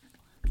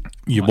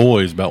 your boy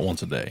is about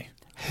once a day.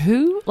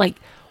 who? Like,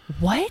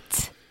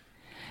 what?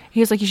 He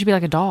was like, you should be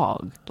like a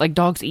dog. Like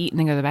dogs eat and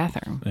then go to the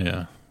bathroom.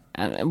 Yeah.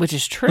 Which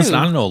is true. Listen,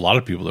 I know a lot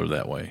of people that are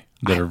that way,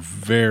 that are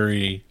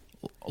very,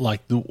 like,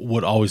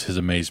 what always has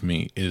amazed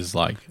me is,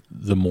 like,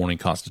 the morning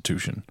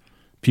constitution.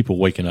 People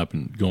waking up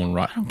and going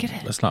right. I don't get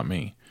it. That's not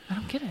me. I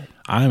don't get it.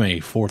 I'm a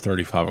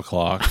 4:30, 5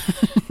 o'clock.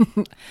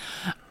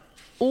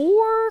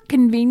 Or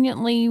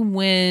conveniently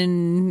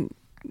when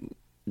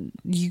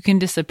you can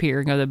disappear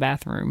and go to the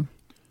bathroom.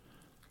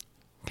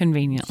 It's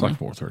Conveniently. like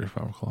 4:30,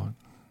 5 o'clock.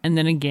 And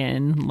then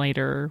again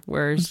later,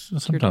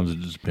 Sometimes it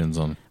just depends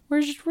on.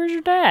 where's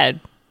your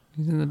dad?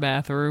 He's in the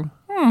bathroom.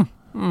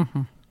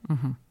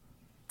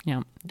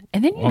 Yeah.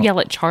 And then you yell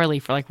at Charlie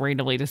for like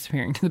randomly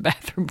disappearing to the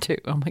bathroom too.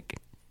 I'm like,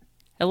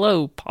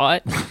 hello,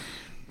 pot.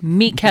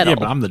 Meat kettle. Yeah,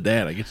 but I'm the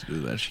dad. I get to do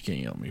that. She can't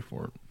yell at me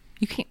for it.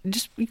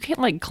 You can't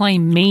like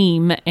claim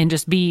meme and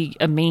just be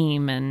a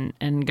meme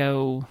and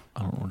go.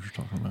 I don't know what you're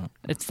talking about.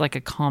 It's like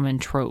a common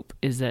trope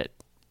is that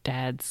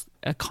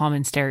a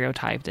common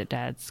stereotype that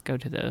dads go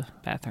to the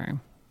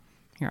bathroom.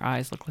 Your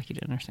eyes look like you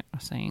didn't understand what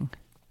I was saying.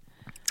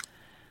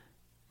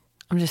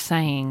 I'm just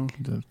saying.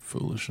 The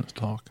foolishness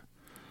talk.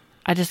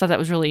 I just thought that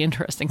was really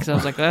interesting because I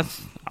was like,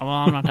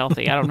 I'm not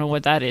healthy. I don't know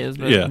what that is.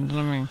 But Yeah. I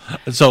mean,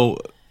 So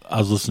I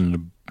was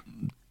listening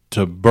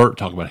to Bert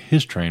talk about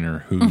his trainer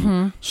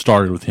who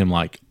started with him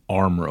like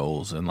arm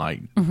rolls and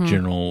like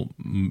general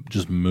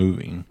just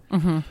moving.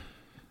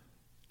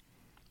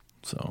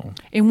 So,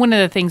 and one of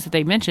the things that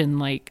they mentioned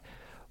like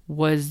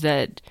was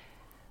that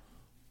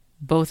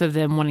both of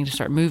them wanting to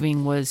start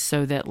moving was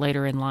so that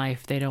later in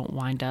life they don't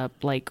wind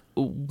up like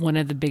one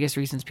of the biggest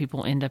reasons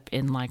people end up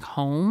in like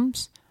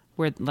homes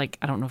where like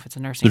I don't know if it's a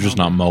nursing they're just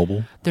home. not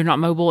mobile. They're not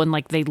mobile and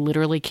like they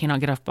literally cannot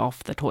get up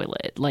off the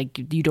toilet. Like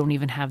you don't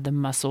even have the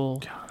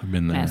muscle. I've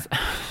been there. mass-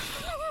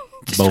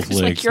 Both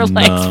Just legs your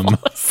legs numb. fall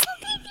asleep.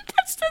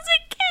 That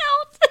doesn't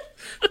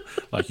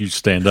count. Like you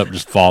stand up,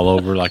 just fall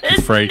over, like you're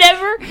afraid.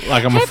 Never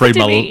Like I'm happened afraid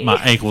to me. my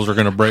ankles are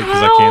going to break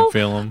because I How can't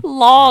feel them.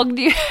 long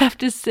do you have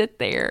to sit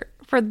there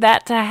for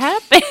that to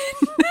happen?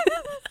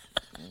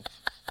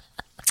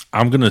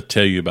 I'm going to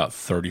tell you about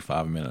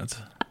 35 minutes.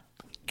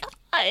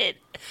 God.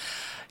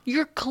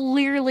 You're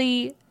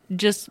clearly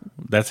just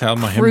That's how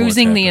my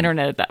cruising the hemorrhoids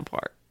happen.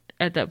 internet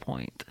at that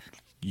point.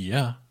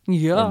 Yeah.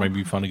 Yeah. Or maybe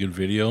you find a good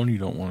video and you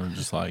don't want to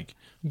just like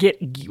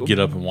Get get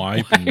up and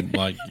wipe and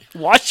like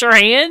wash your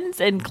hands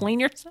and clean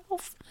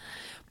yourself.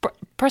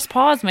 Press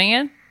pause,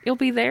 man. You'll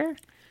be there.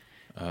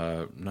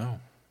 no.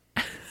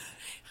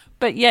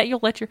 But yeah, you'll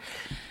let your.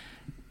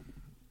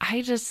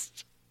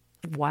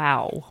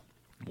 Wow.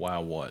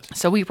 Wow, what?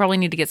 So we probably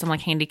need to get some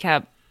like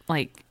handicap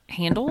like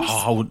handles.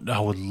 Oh, I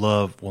would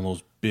love one of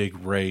those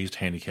big raised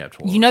handicap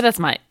toilets. You know that's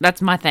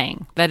my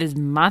thing. That is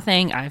my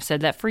thing. I've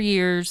said that for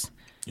years.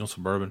 You want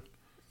some bourbon?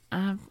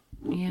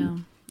 Yeah.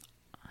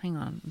 Hang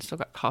on. I still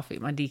got coffee.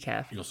 My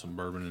decaf. You want some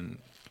bourbon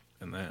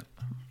and that?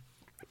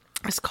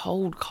 It's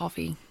cold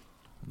coffee.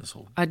 This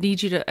whole I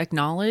need you to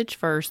acknowledge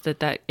first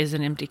that is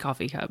an empty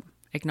coffee cup.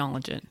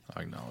 Acknowledge it.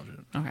 I acknowledge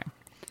it. Okay.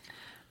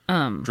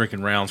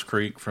 Drinking Rounds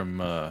Creek from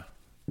my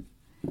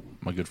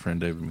good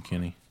friend David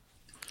McKinney,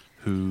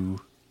 who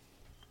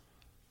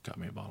got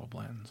me a bottle of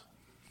Blanton's.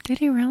 Did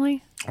he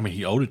really? I mean,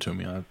 he owed it to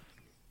me. I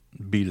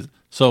beat it.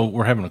 So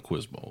we're having a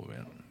quiz bowl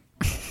event.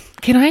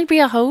 Can I be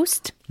a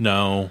host?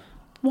 No,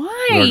 we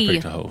already Why?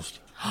 picked a host.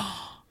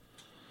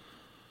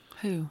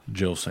 Who?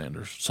 Joe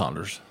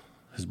Saunders,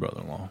 his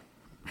brother-in-law.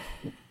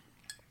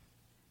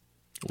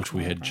 Which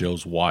we had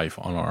Joe's wife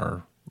on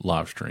our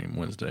live stream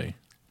Wednesday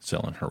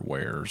selling her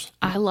wares.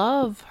 I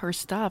love her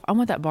stuff. I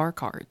want that bar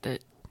cart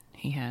that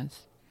he has.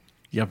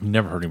 Yeah, I've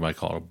never heard anybody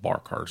call it a bar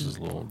cart. It's this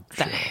little The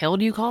shell. hell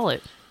do you call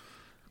it?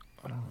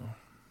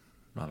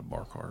 Not a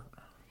bar cart.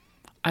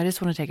 I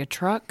just want to take a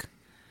truck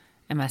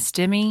and my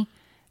stimmy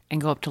and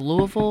go up to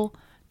Louisville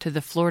to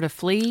the Florida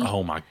Flea.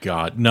 Oh my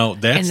God. No,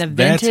 that's And the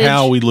vintage-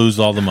 how we lose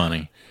all the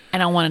money.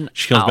 And I want to.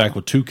 She comes back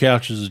with 2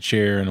 couches, a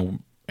chair, and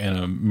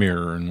a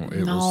mirror, and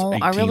it was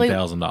I really-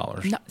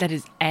 $18,000. No, that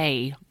is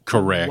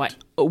Correct.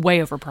 way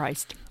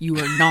overpriced. You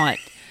are not.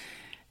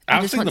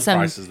 I've just seen want the some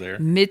prices there.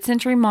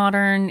 mid-century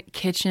modern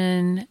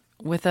kitchen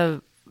with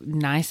a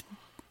nice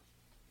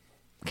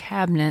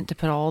cabinet to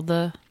put all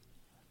the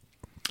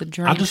drinks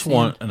I just in.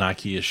 want an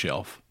IKEA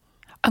shelf.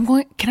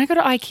 Can I go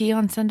to IKEA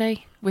on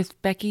Sunday with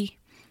Becky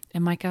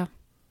and Micah?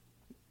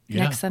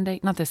 Yeah. Next Sunday?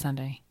 Not this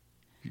Sunday.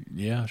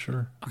 Yeah,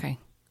 sure. Okay.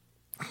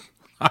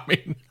 I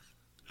mean,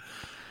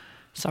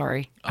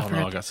 Sorry. I don't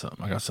know. I got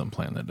something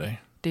planned that day.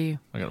 Do you?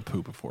 I got to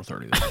poop at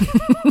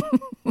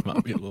 4:30.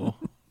 Might be a little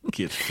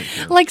kids to take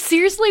care of. Like,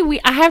 seriously,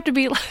 I have to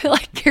be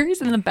like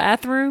Gary's in the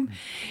bathroom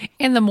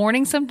in the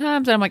morning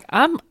sometimes. And I'm like,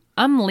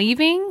 I'm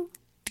leaving.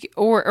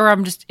 Or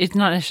I'm just, it's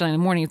not necessarily in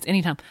the morning. It's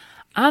anytime.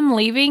 I'm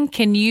leaving.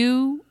 Can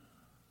you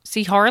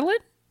see Harlan?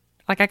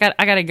 Like, I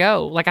got to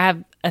go. Like, I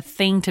have a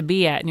thing to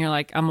be at. And you're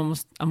like, I'm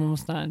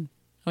almost done.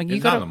 Like, you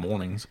It's got not in the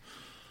mornings.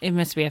 It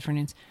must be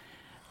afternoons.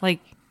 Like,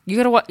 you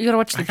gotta watch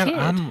the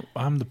kid.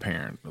 I'm the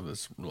parent of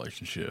this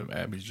relationship.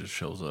 Abby just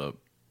shows up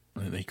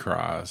and he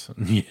cries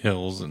and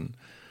yells and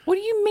What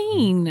do you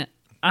mean?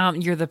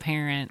 You're the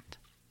parent.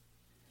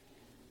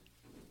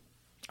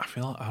 I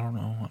feel I don't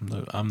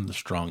know. I'm the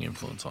strong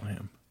influence on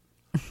him,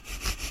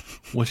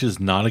 which is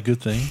not a good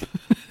thing.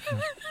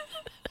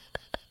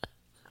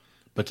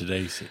 But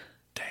today he said,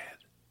 "Dad,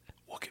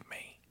 look at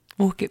me."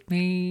 Look at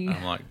me.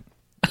 I'm like,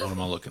 what am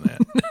I looking at?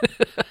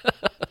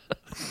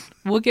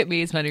 Look at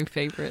me is my new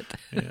favorite.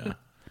 Yeah.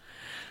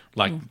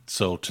 Like,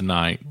 so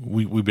tonight,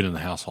 we've been in the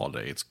house all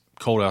day. It's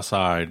cold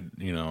outside,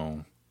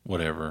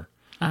 whatever.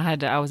 I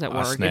was at I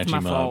work. snatch It's my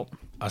him fault. up.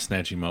 I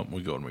snatch him up and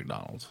we go to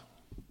McDonald's.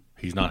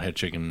 He's not had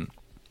chicken.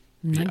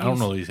 Nuggets? I don't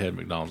know that he's had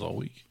McDonald's all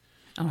week,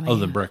 Oh, other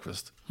than yeah.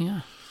 breakfast.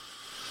 Yeah.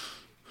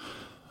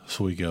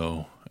 So we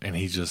go, and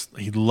he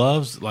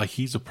loves, like,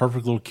 he's a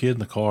perfect little kid in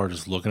the car,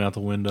 just looking out the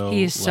window.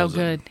 He is so Loves it.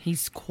 good.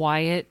 He's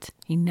quiet.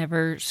 He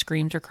never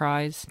screams or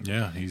cries.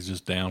 Yeah, he's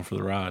just down for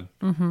the ride.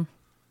 Mm-hmm.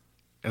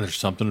 And there's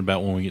something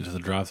about when we get to the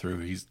drive-thru,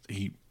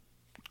 he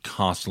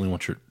constantly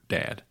wants your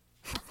dad.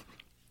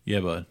 Yeah,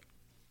 bud.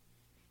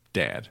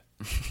 Dad.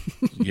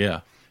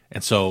 Yeah.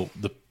 And so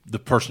the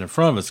person in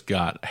front of us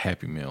got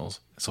Happy Meals.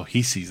 So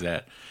he sees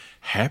that.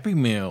 Happy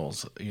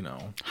Meals,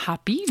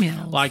 Happy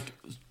Meals. like,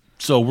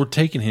 so we're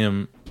taking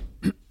him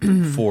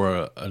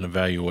for an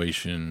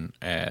evaluation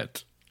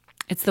at,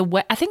 It's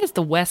I think it's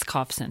the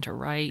Westcoff Center,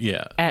 right?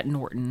 Yeah. At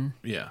Norton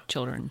yeah.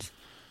 Children's.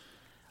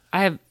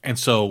 I have And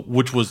so,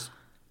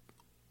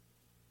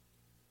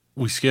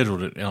 we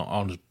scheduled it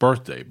on his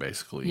birthday,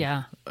 basically.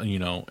 Yeah.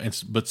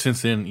 But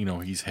since then,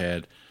 he's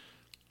had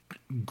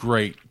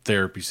great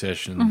therapy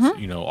sessions,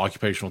 Mm-hmm.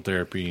 Occupational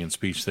therapy and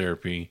speech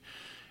therapy.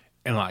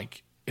 And I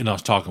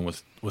was talking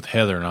with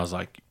Heather, and I was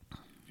like,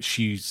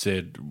 she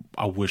said,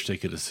 I wish they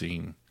could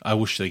see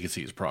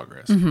his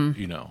progress,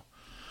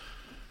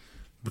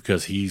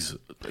 because he's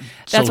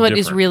That's so what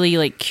is different. really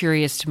like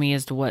curious to me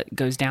as to what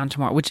goes down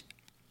tomorrow. Which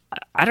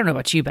I don't know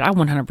about you, but I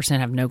 100%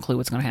 have no clue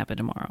what's going to happen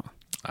tomorrow.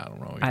 I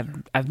don't know. I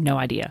Either. have no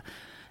idea.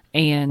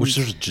 And Which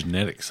there's a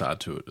genetic side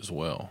to it as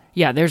well.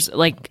 yeah, there's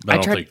like But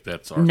I don't think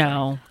that's our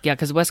no, yeah,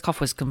 because Westcoff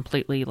was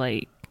completely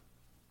like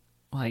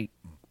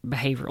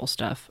behavioral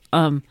stuff.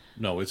 No,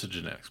 it's a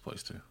genetics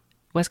place too.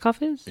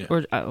 Westcoff is? Yeah.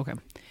 Or okay.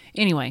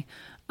 Anyway,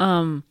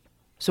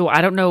 so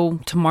I don't know.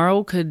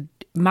 Tomorrow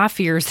my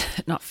fear is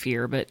not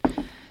fear, but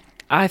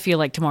I feel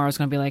like tomorrow's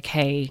going to be like,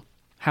 hey,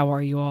 how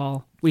are you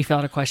all? We fill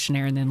out a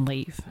questionnaire and then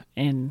leave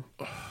and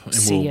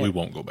see we it.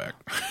 won't go back.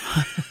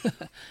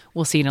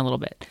 We'll see in a little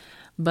bit,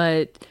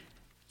 but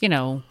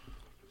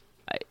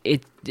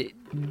it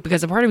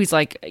because a part of me's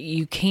like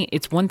you can't.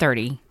 It's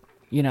 1:30.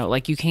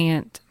 Like you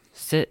can't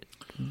sit.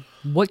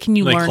 What can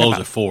you They learn? close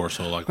about, at 4,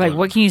 so like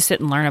what can you sit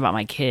and learn about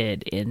my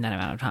kid in that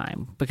amount of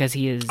time? Because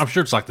he is, I'm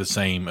sure it's like the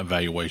same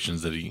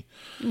evaluations that he,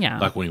 yeah,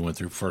 like when he went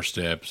through First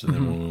Steps, and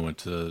then when we went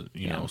to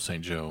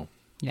St. Joe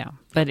yeah.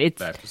 But it's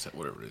Baptist,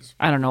 whatever it is.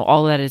 I don't know.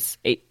 All that is,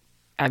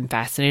 I'm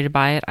fascinated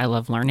by it. I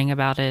love learning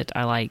about it.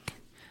 I like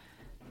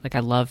I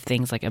love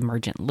things like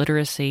emergent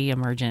literacy,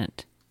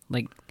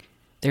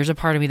 there's a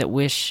part of me that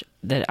wish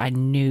that I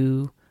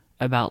knew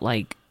about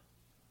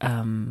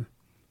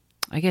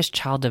I guess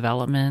child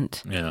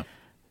development, Yeah,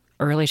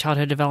 early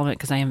childhood development,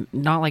 because I am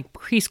not like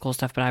preschool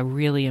stuff, but I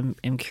really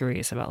am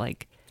curious about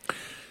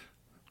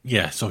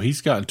yeah. So he's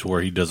gotten to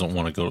where he doesn't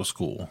want to go to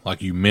school.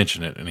 Like you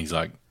mention it, and he's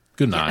like,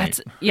 "Good night."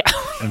 yeah.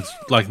 And it's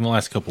like in the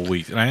last couple of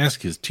weeks, and I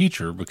asked his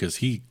teacher because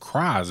he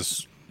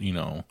cries,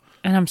 And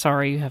I'm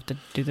sorry you have to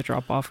do the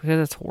drop off because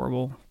it's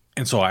horrible.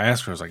 And so I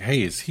asked her, I was like,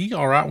 "Hey, is he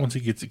all right once he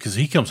gets it?" Because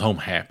he comes home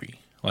happy,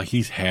 like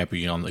he's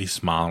happy he's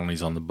smiling,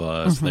 he's on the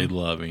bus, they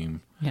love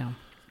him. Yeah.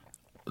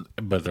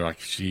 But they're like,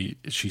 she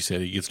said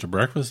he gets to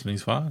breakfast and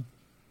he's fine.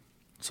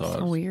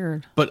 So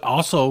Weird. But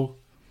also,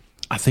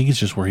 I think it's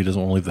just where he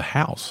doesn't want to leave the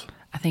house.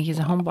 I think he's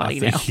a I homebody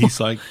think now. he's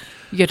like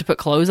You get to put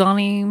clothes on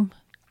him.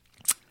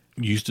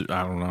 used to.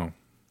 I don't know.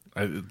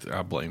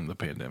 I blame the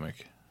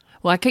pandemic.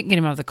 Well, I couldn't get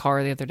him out of the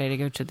car the other day to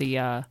go to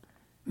the.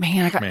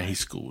 Man, he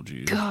schooled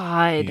you.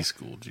 God. He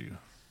schooled you.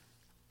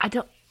 I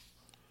don't.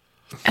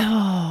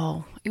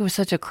 Oh, it was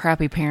such a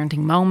crappy parenting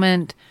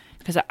moment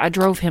because I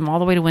drove him all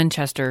the way to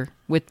Winchester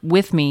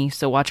with me.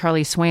 So while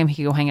Charlie swam, he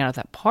could go hang out at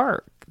that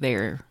park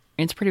there.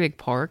 And it's a pretty big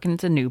park, and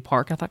it's a new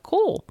park. I thought,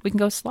 cool, we can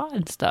go slide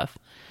and stuff.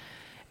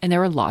 and there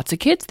were lots of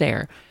kids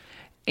there.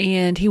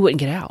 And he wouldn't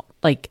get out.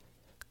 Like,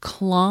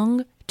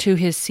 clung to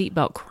his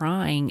seatbelt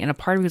crying. And a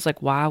part of me was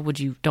like, why would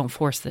you, don't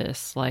force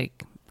this?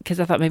 Like, because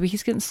I thought maybe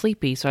he's getting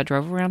sleepy. So I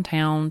drove around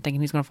town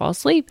thinking he's going to fall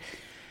asleep.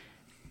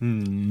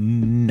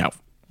 No.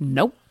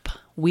 Nope.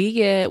 We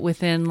get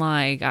within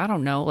like, I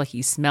don't know, like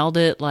he smelled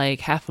it like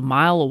half a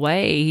mile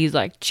away. He's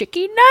like,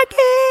 chicken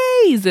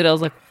nuggets. And I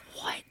was like,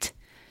 what?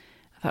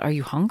 I thought, are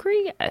you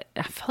hungry?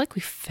 I feel like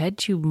we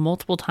fed you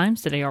multiple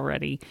times today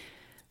already.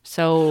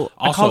 So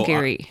I called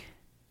Gary.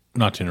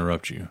 Not to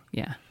interrupt you.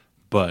 Yeah.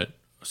 But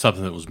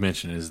something that was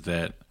mentioned is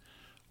that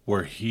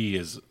where he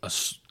is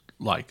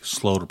like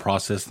slow to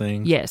process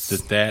things. Yes.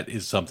 That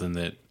is something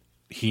that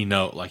he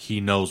knows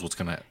what's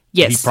going to happen.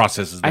 Yes. He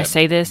processes that I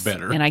say this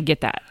better. and I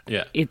get that.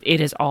 Yeah.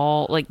 It is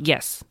all like,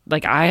 yes.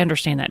 Like I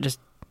understand that. Just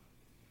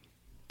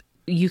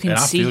you can and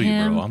I see feel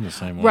him. You, bro. I'm the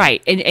same way.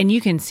 Right. And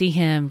you can see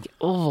him,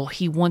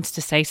 he wants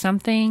to say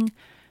something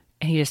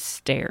and he just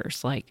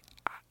stares like,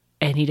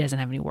 and he doesn't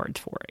have any words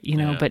for it,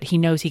 Yeah. but he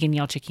knows he can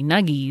yell chicky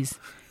nuggies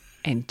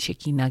and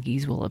chicky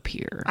nuggies will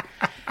appear.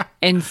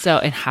 And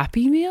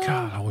Happy Meal.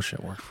 God, I wish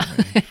that worked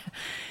for me.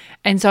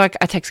 And so I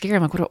text Gary.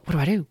 I'm like, what do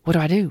I do? What do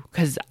I do?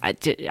 Because I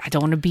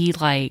don't want to be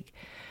like,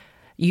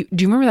 do you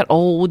remember that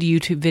old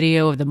YouTube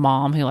video of the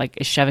mom who like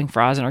is shoving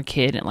fries in her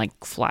kid and it, like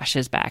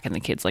flashes back and the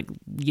kid's like,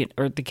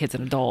 or the kid's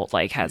an adult,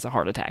 like has a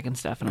heart attack and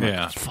stuff. And I'm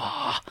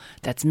like,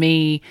 that's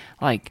me.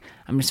 Like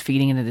I'm just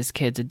feeding into this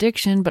kid's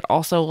addiction, but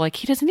also like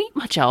he doesn't eat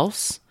much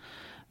else.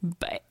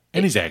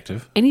 And he's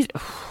active. And he's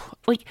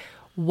like,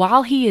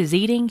 while he is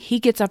eating, he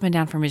gets up and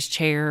down from his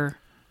chair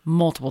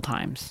multiple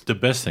times. The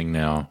best thing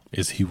now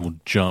is he will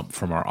jump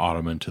from our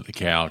ottoman to the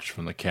couch,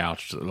 from the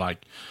couch to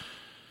like.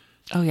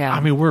 Oh yeah. I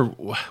mean,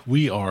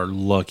 we are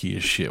lucky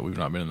as shit. We've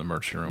not been in the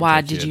emergency room.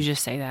 Why did you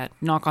just say that?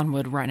 Knock on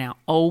wood right now.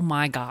 Oh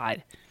my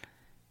God.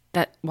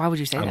 Why would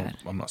you say that?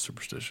 I'm not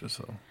superstitious,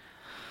 so.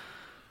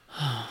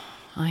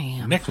 I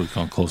am. Next week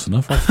on Close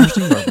Enough, our first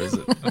ER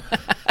visit.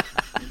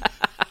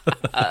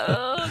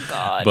 Oh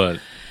God. But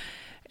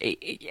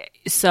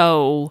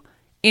so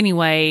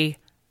anyway,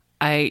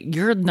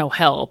 you're no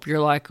help. You're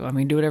like, I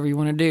mean, do whatever you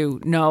want to do.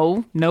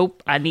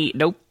 Nope.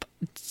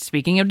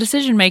 Speaking of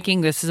decision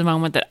making, this is a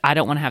moment that I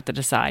don't want to have to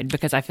decide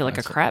because I feel like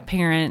a crap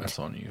parent. That's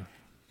on you.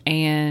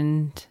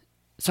 And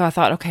so I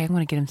thought, okay, I'm going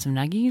to get him some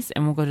nuggies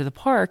and we'll go to the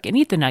park and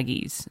eat the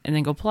nuggies and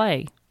then go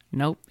play.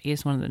 Nope. He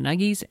just wanted the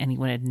nuggies and he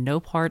wanted no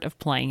part of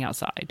playing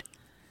outside.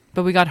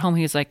 But we got home.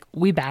 He was like,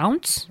 we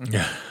bounce?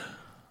 Yeah.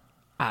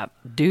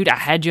 Dude, I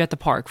had you at the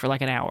park for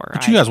like an hour.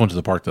 But you guys went to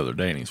the park the other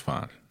day and he's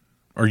fine.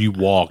 Or you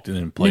walked and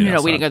then played No,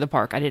 outside. we didn't go to the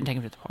park. I didn't take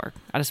him to the park.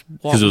 I just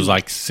walked. Because it was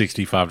like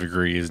 65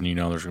 degrees and you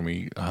know there's going to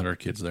be 100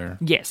 kids there.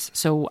 Yes.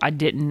 So I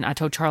didn't. I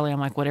told Charlie, I'm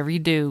like, whatever you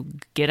do,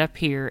 get up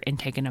here and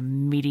take an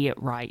immediate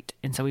right.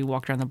 And so we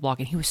walked around the block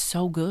and he was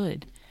so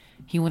good.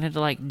 He wanted to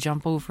like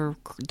jump over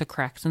the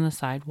cracks in the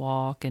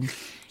sidewalk and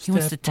he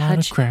wants to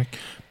touch. A crack,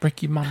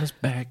 break your mama's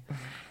back.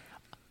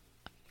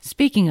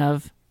 Speaking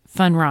of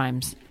fun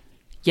rhymes,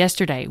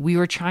 yesterday we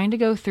were trying to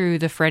go through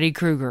the Freddy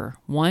Krueger.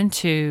 1,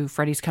 2,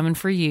 Freddy's coming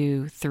for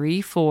you.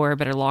 3, 4,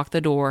 better lock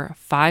the door.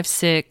 5,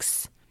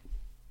 6,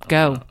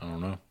 go. I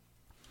don't know.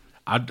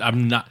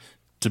 I'm not,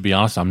 to be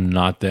honest, I'm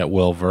not that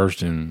well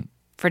versed in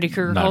Freddy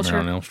Krueger Nightmare culture.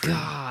 on Elm Street.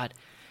 God.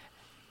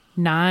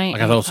 9.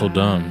 Like, I thought it was so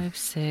dumb. 5,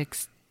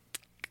 6.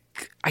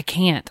 I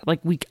can't.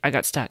 I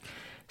got stuck.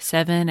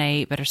 7,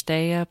 8, better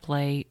stay up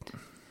late.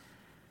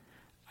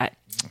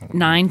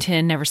 9,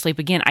 10, never sleep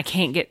again. I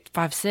can't get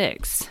 5,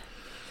 6.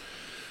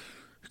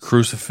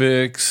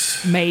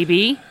 Crucifix.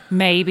 Maybe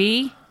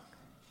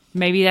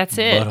that's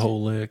it.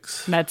 Butthole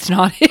licks. That's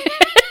not it.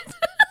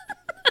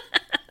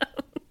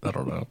 I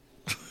don't know.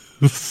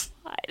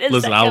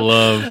 Listen, I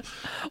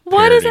love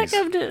What does parodies. that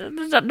come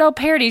to? No,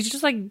 parodies.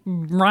 Just like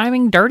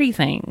rhyming dirty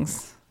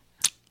things.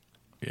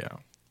 Yeah.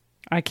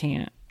 I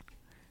can't.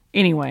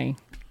 Anyway,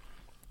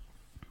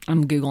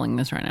 I'm Googling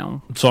this right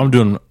now. So I've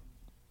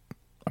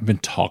been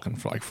talking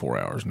for like 4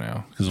 hours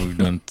now because we've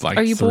done like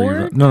Are you 3.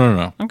 bored?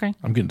 No. Okay.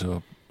 I'm getting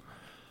to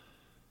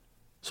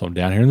So I'm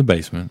down here in the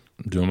basement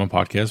doing my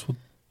podcast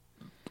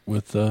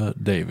with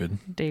David.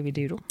 Davy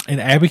Doodle. And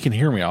Abby can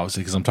hear me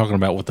obviously because I'm talking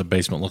about what the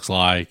basement looks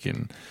like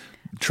and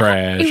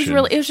trash.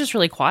 It was just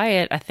really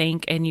quiet, I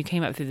think, and you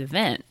came up through the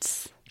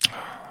vents.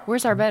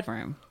 Where's our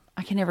bedroom?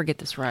 I can never get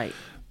this right.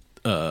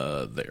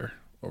 There,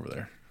 over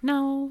there.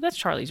 No, that's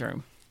Charlie's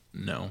room.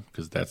 No,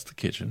 because that's the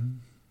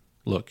kitchen.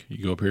 Look,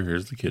 you go up here.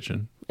 Here's the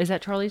kitchen. Is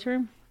that Charlie's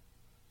room?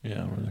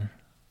 Yeah, over there.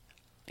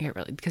 Yeah,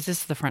 really, because this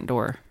is the front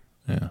door.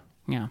 Yeah.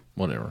 Yeah.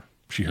 Whatever.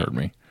 She heard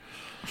me.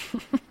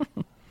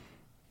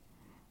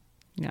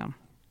 Yeah.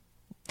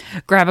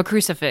 Grab a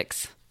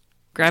crucifix.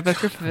 Grab a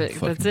crucifix.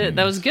 That's it.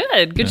 That was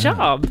good. Good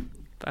job.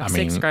 5,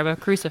 6, grab a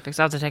crucifix.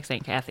 I'll have to text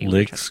Aunt Kathy.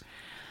 Licks,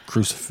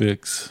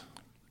 crucifix,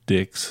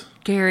 dicks.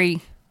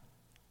 Gary.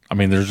 I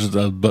mean, there's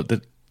just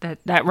but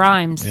That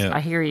rhymes. Yeah. I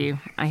hear you.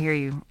 I hear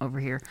you over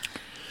here.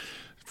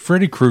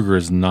 Freddy Krueger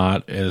is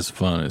not as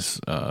fun as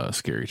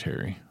Scary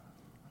Terry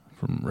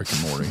from Rick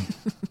and Morty.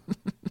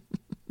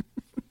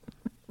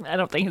 I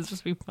don't think it's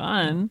supposed to be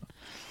fun.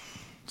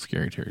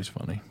 Scary Terry's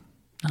funny.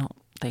 I don't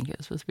think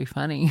it's supposed to be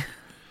funny.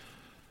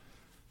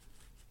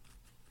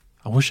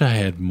 I wish I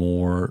had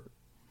more.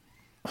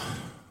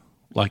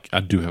 Like, I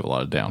do have a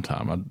lot of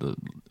downtime,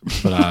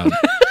 but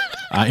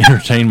I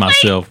entertain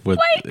myself with.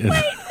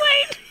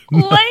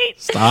 Wait.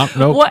 Stop.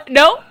 Nope. What?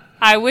 No.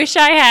 I wish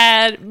I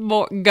had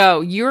more.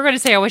 Go. You were going to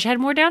say I wish I had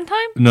more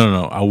downtime?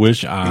 No. I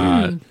wish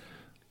I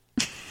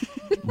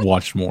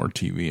watched more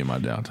TV in my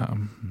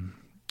downtime.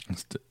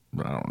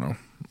 But I don't know.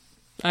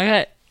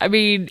 I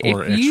mean,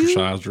 Or if you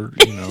exercised, or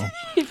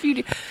if you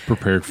do,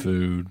 prepared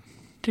food,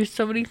 there's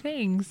so many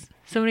things,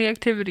 so many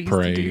activities.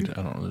 prayed. To do.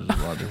 I don't know. There's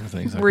a lot of different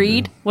things.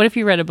 Read. What if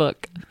you read a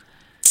book? I thought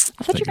you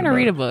were Thinking going to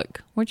read a about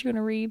book. Weren't you going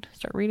to read?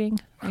 Start reading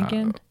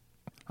again?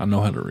 I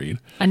know how to read.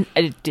 I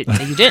didn't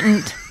say you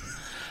didn't.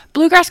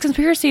 Bluegrass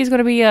Conspiracy is going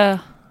to be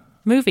a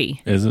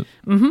movie. Is it?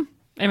 It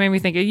made me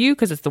think of you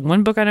because it's the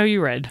one book I know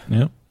you read.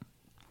 Yep.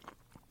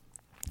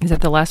 Is that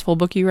the last full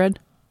book you read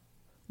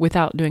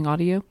without doing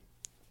audio?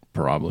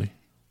 Probably.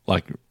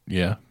 Like,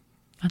 yeah.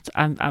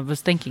 I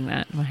was thinking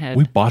that in my head.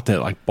 We bought that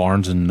like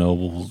Barnes and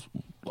Nobles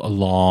a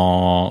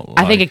long.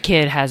 I think a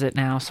kid has it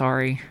now.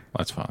 Sorry.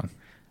 That's fine.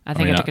 I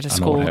think I took it to I know what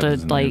school to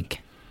happens in the end.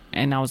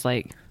 and I was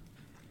like,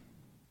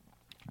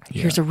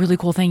 here's a really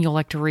cool thing you'll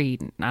like to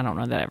read. I don't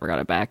know that I ever got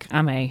it back.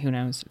 I may. Who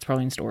knows? It's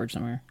probably in storage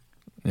somewhere.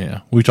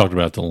 Yeah. We talked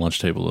about it at the lunch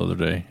table the other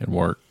day at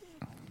work.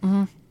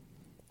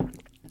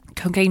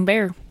 Cocaine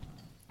Bear.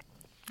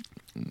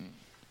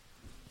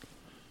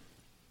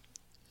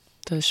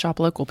 The shop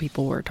local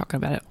people were talking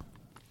about it.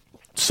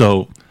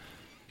 So,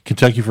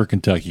 Kentucky for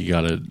Kentucky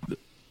got a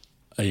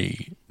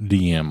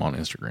DM on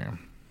Instagram.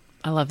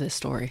 I love this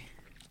story.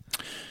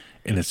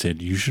 And it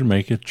said, you should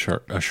make a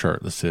shirt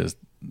that says,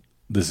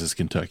 "This is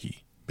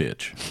Kentucky,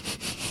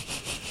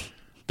 bitch."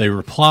 They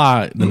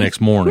reply the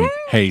next morning,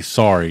 "Hey,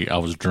 sorry, I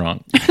was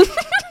drunk."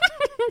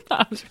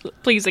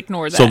 Please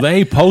ignore that. So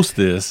they post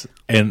this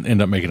and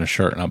end up making a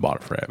shirt, and I bought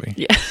it for Abby.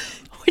 Yeah.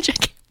 Which I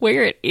can't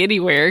wear it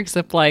anywhere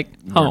except like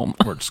home.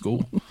 We're at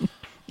school.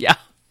 Yeah.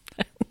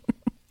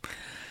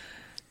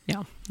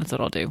 Yeah, that's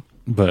what I'll do.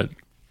 But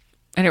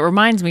And it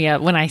reminds me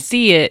of when I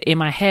see it in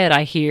my head,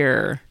 I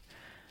hear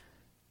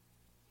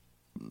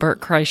Bert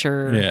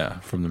Kreischer. yeah,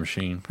 From the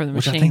Machine. From the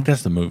Which I Machine. think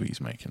that's the movie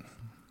he's making.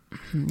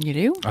 You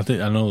do? I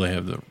know they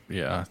have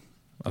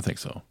I think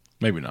so.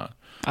 Maybe not.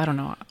 I don't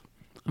know.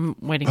 I'm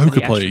waiting Who for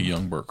the could play a action.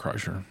 young Burt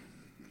Kreischer?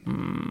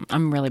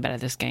 I'm really bad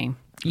at this game.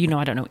 You know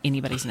I don't know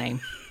anybody's name.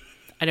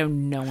 I know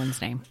no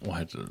one's name. We'll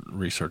have to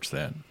research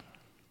that.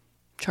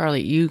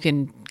 Charlie, you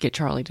can get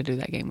Charlie to do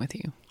that game with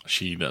you.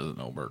 She doesn't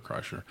know Burt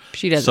Kreischer.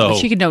 She doesn't. So, But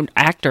she could know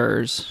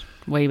actors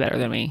way better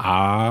than me.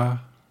 And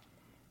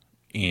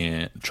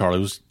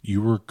Charlie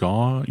you were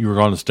gone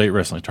to the state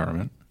wrestling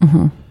tournament.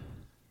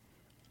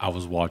 I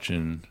was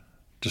watching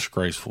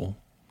Disgraceful.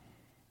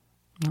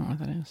 I don't know what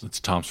that is. It's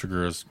Tom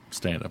Segura's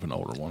stand up, an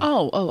older one.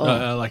 Oh.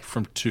 Like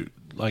from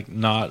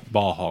not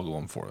Ball Hoggle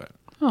one for that.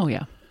 Oh,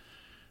 yeah.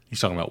 He's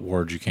talking about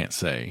words you can't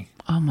say.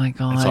 Oh, my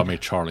God. And so I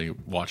made Charlie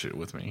watch it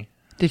with me.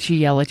 Did she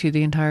yell at you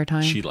the entire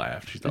time? She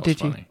laughed. She thought Did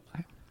it was you? funny.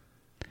 Okay.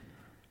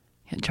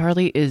 Yeah,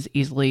 Charlie is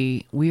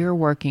easily. We are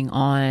working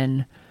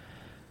on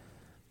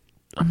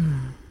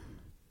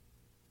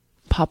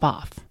pop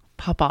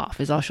off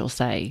is all she'll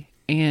say,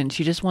 and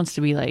she just wants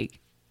to be like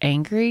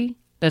angry.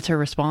 That's her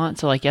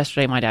response. So like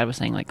yesterday, my dad was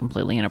saying like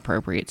completely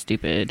inappropriate,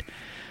 stupid,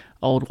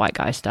 old white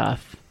guy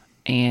stuff,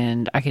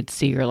 and I could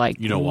see her like.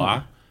 You know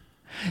why?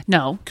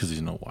 No, Because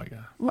he's no white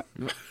guy. what?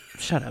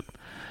 Shut up.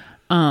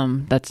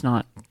 That's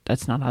not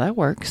how that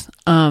works.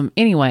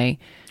 Anyway,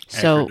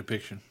 so Accurate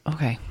depiction.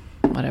 okay,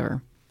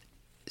 whatever.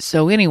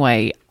 So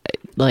anyway,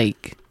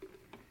 like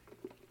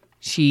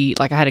she,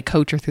 like I had to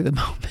coach her through the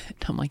moment.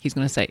 I'm like,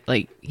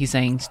 he's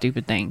saying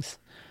stupid things.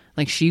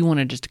 Like she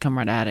wanted just to come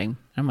right at him.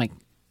 I'm like,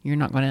 you're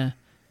not gonna,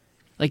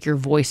 like your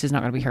voice is not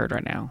gonna be heard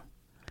right now.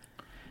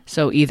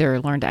 So either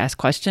learn to ask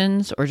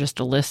questions or just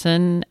to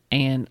listen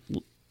and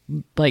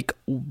like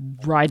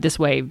ride this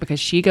wave, because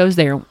she goes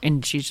there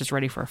and she's just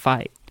ready for a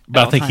fight.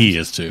 But I think he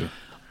is too.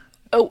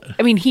 Oh,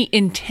 I mean, he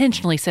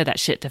intentionally said that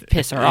shit to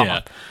piss her Yeah.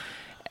 off.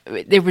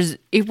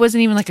 It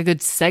wasn't even like a good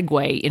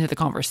segue into the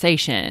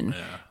conversation.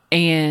 Yeah.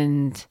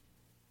 And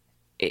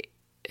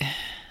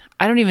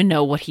I don't even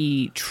know what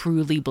he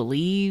truly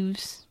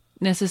believes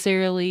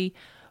necessarily.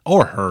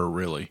 Or her,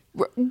 really.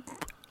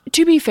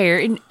 To be fair,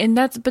 and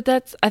that's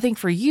I think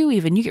for you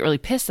even, you get really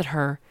pissed at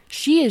her.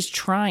 She is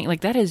trying,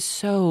 like that is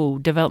so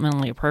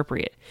developmentally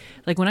appropriate.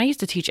 Like when I used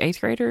to teach 8th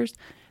graders,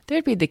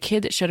 there'd be the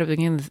kid that showed up at the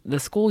beginning of the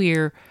school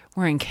year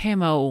wearing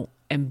camo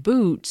and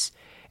boots,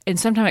 and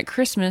sometime at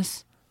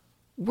Christmas,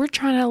 we're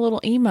trying to have a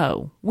little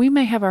emo. We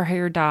may have our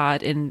hair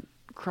dyed and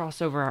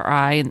cross over our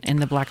eye and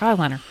the black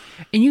eyeliner,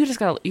 and you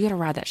gotta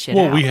ride that shit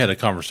out. Well, we had a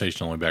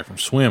conversation on the way back from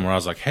swim where I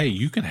was like, "Hey,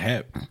 you can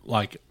have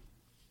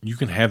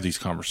these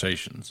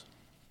conversations.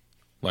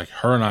 Like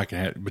her and I can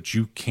have, but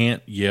you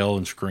can't yell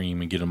and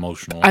scream and get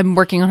emotional." I'm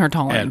working on her at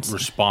tolerance.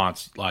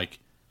 response. Like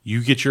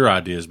you get your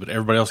ideas, but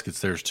everybody else gets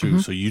theirs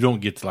too. So you don't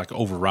get to like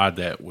override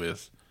that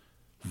with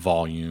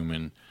volume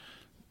and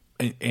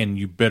and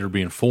you better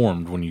be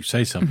informed when you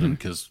say something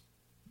because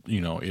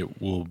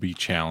it will be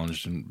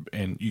challenged,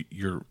 and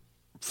your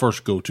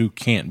first go-to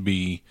can't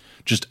be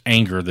just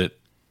anger that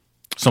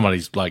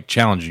somebody's like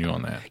challenging you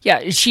on that. Yeah,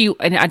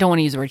 and I don't want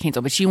to use the word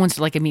cancel, but she wants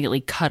to like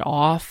immediately cut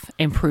off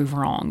and prove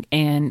wrong.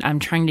 And I'm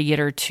trying to get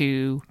her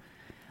to,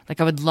 like,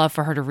 I would love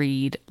for her to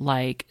read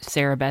like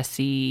Sarah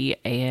Bessie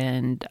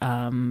and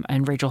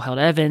Rachel Held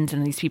Evans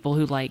and these people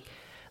who like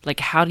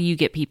how do you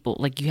get people,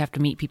 like, you have to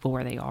meet people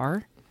where they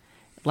are,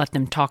 let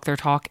them talk their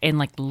talk and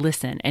like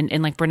listen.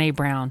 And like Brene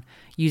Brown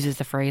uses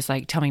the phrase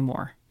like, tell me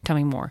more.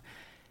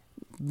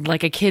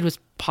 Like a kid was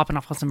popping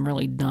off on some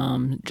really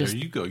dumb, just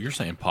there you go. You're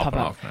saying popping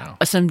off now.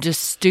 Some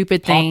just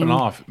stupid thing. Popping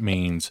off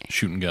means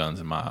shooting guns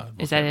in my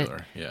vocabulary. Is that it?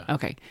 Yeah.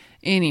 Okay.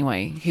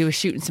 Anyway, he was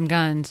shooting some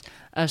guns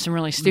of some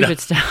really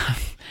stupid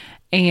stuff.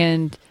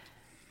 And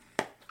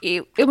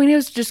it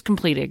was just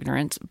complete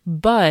ignorance.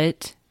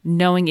 But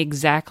knowing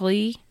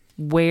exactly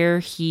where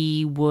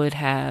he would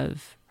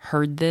have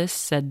heard this,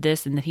 said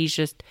this, and that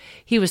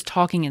he was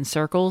talking in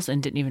circles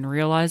and didn't even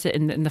realize it.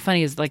 And the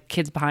funny is, like,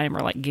 kids behind him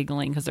are like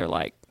giggling because they're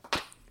like,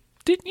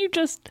 didn't you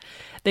just,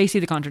 they see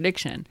the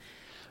contradiction.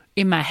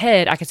 In my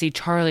head, I could see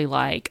Charlie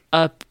like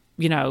up,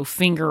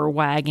 finger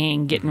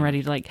wagging, getting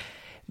ready to like,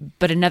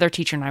 but another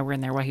teacher and I were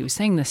in there while he was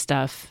saying this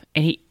stuff.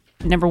 And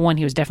number one,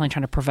 he was definitely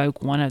trying to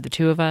provoke one of the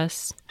two of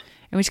us.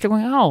 And we just kept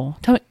going, oh,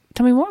 tell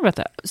me more about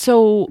that.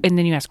 So, and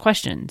then you ask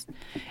questions.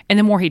 And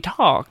the more he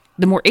talked,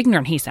 the more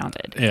ignorant he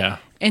sounded. Yeah.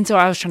 And so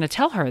I was trying to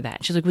tell her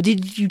that. She's like, well,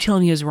 did you tell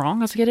me he was wrong?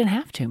 I was like, I didn't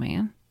have to,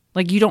 man.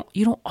 Like, you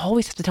don't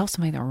always have to tell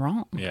somebody they're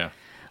wrong. Yeah.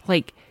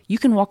 Like, you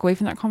can walk away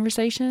from that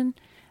conversation.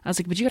 I was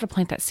like, but you got to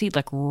plant that seed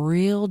like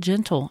real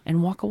gentle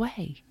and walk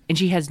away. And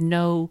she has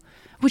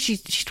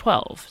she's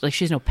 12. Like,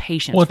 she has no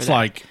patience. Well, for it's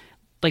that.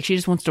 Like she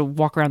just wants to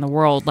walk around the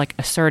world like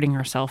asserting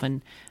herself.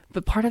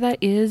 But part of that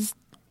is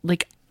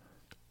like,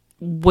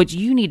 what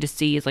you need to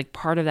see is like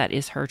part of that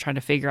is her trying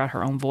to figure out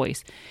her own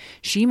voice.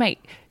 She may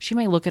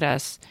look at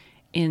us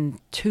in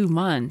 2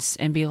 months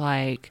and be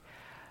like,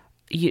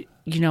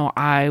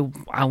 I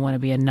want to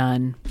be a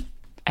nun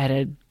at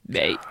a,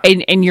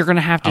 and you're going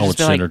to have to I just would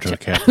be send like, her to a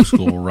Catholic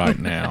school right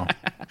now.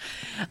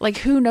 Like,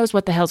 who knows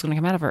what the hell's going to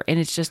come out of her? And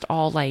it's just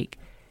all like,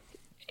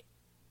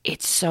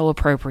 it's so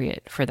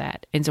appropriate for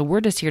that. And so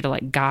we're just here to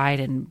like guide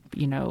and,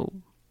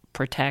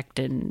 protect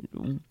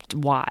and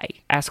why.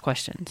 Ask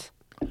questions.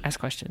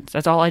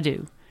 That's all I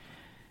do.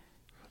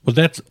 Well,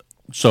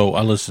 so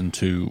I listen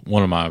to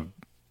one of my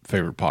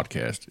favorite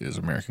podcasts is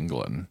American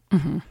Glutton.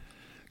 Mm-hmm.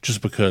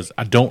 Just because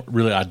I don't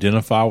really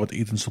identify with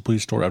the Ethan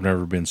Suplee story. I've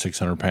never been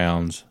 600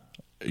 pounds.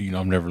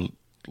 I've never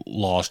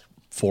lost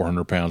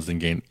 400 pounds and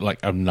gained. Like,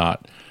 I'm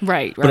not.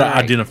 Right. But I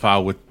identify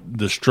with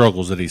the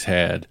struggles that he's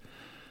had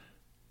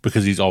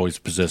because he's always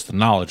possessed the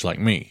knowledge like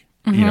me.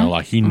 Mm-hmm.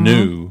 Like he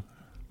knew.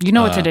 You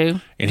know what to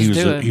do. And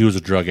he was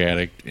a drug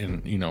addict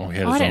and, he had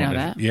his own. I didn't know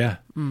that. Yeah.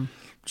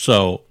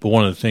 So, but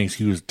one of the things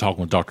he was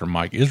talking with Dr.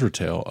 Mike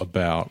Israetel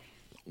about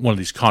one of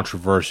these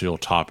controversial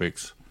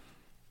topics,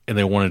 and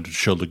they wanted to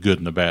show the good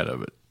and the bad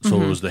of it. So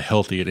it was the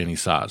healthy at any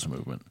size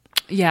movement.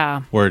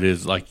 Yeah. Where it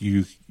is like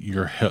you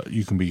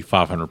can be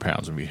 500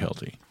 pounds and be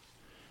healthy.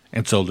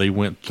 And so they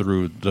went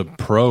through the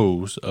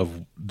pros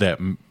of that,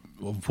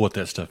 of what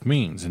that stuff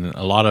means. And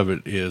a lot of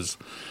it is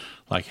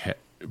like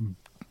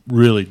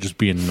really just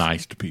being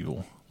nice to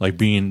people, like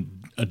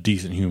being a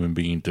decent human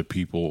being to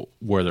people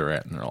where they're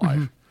at in their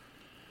life.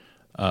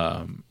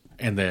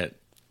 And that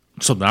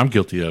something I'm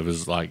guilty of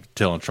is like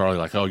telling Charlie,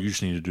 like, oh, you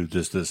just need to do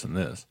this, this, and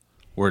this,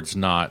 where it's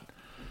not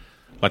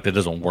like that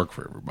doesn't work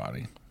for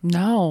everybody.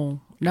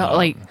 No,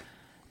 like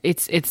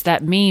it's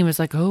that meme. It's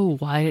like, oh,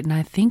 why didn't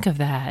I think of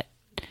that?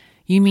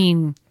 You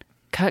mean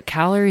cut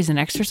calories and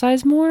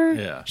exercise more?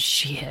 Yeah.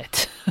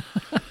 Shit.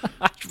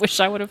 I wish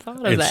I would have thought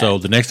of that. And so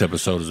the next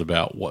episode is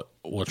about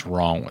what's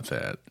wrong with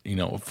that,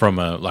 from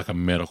a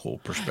medical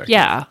perspective.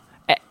 Yeah.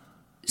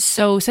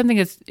 So something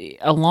that's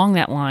along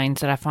that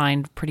lines that I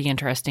find pretty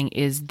interesting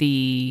is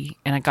and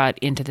I got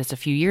into this a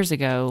few years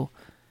ago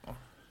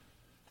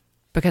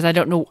because I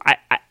don't know, I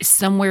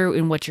somewhere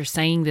in what you're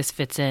saying this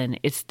fits in.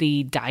 It's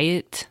the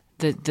diet,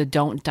 the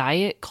don't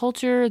diet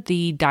culture.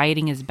 The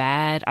dieting is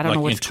bad. I don't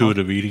know what's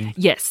intuitive eating.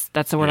 Yes,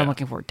 that's the word I'm Yeah.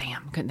 looking for.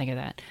 Damn, couldn't think of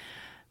that.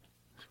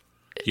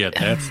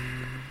 Yeah,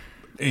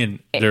 and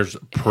there's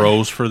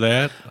pros for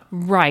that.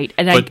 Right,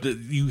 and But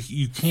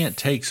you can't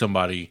take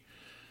somebody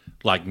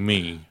like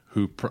me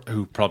who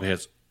probably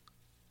has.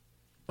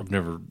 I've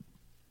never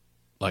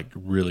like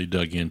really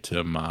dug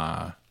into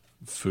my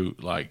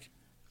food. Like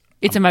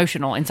it's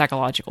emotional and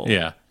psychological.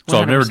 yeah, so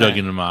I've never 100%. dug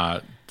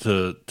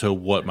into to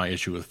what my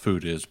issue with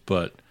food is.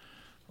 But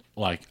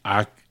like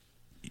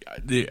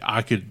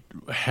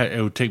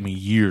it would take me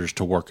years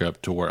to work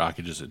up to where I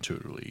could just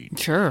intuitively eat.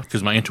 Sure.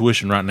 Because my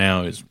intuition right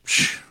now is,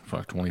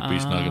 fuck,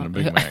 20-piece nugget and a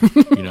Big Mac.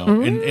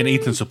 And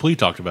Ethan Suplee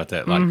talked about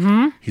that.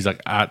 Like, he's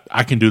like,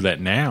 I can do that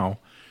now.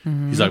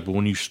 He's like, but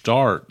when you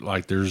start,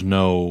 like, that's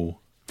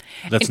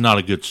not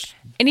a good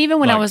And even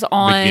when I was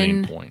on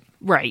beginning point.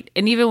 Right.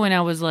 And even when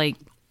I was like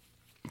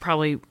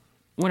probably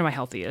one of my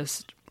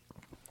healthiest,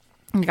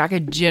 Like I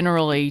could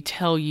generally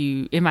tell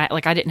you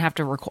I didn't have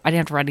to I didn't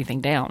have to write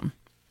anything down.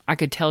 I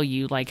could tell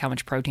you like how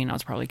much protein I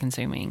was probably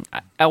consuming.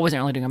 I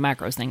wasn't really doing a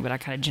macros thing, but I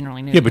kind of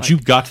generally knew. Yeah, but you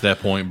got to that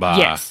point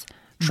by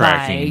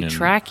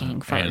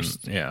tracking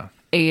first.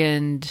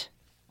 And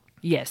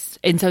yes.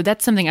 And so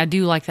that's something I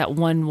do like that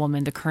one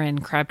woman, the Corinne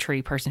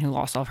Crabtree person who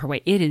lost all of her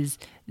weight.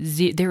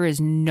 There is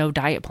no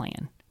diet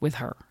plan with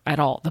her at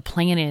all. The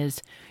plan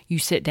is you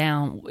sit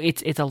down.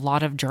 It's a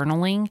lot of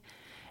journaling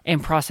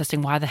and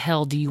processing. Why the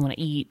hell do you want to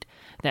eat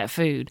that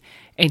food?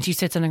 And she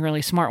said something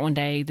really smart one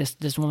day.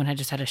 This woman had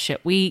just had a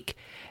shit week,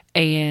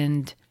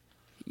 and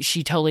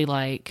she totally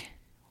like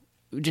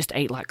just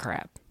ate like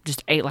crap,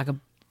 just ate like a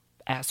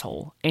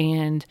asshole,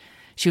 and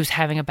she was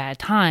having a bad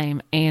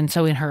time. And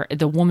so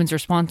the woman's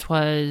response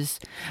was,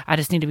 I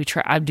just need to be,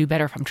 I'd do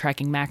better if I'm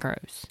tracking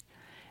macros.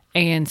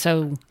 And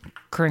so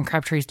Corinne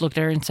Crabtree looked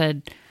at her and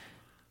said,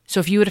 so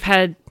if you would have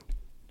had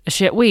a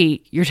shit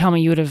week, you're telling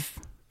me you would have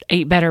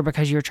ate better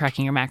because you were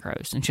tracking your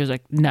macros? And she was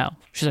like, no.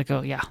 She's like,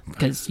 oh yeah,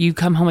 because you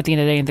come home at the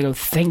end of the day and they go,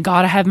 thank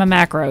God I have my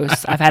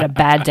macros. I've had a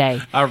bad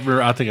day.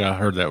 I think I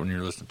heard that when you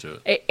were listening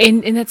to it.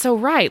 And that's so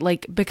right.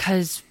 Like,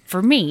 because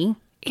for me,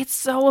 it's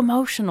so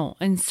emotional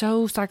and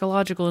so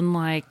psychological, and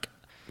like,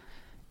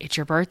 it's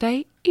your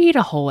birthday, eat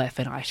a whole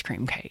effing ice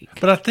cream cake.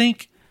 But I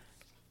think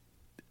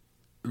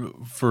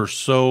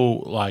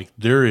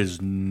there is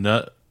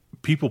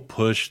people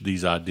push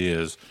these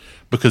ideas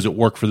because it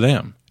worked for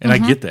them. And I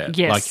get that.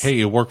 Yes. Like, hey,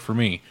 it worked for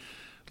me.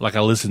 Like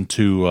I listened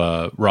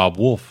to Rob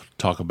Wolf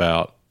talk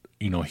about,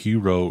 he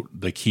wrote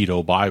the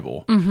Keto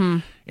Bible,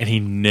 and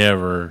he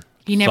never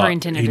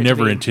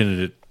intended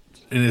it.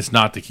 And it's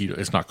not the keto.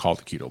 It's not called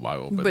the Keto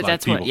Bible, but like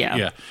that's people,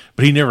 yeah.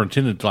 But he never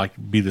intended to like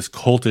be this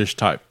cultish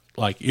type.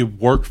 Like it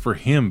worked for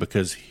him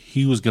because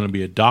he was going to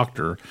be a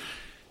doctor,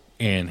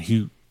 and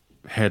he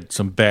had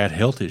some bad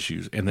health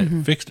issues, and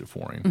that fixed it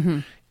for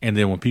him. And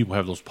then when people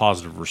have those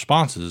positive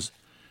responses,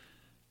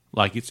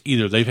 like it's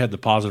either they've had the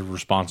positive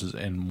responses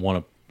and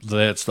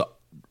that's the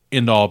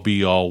end all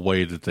be all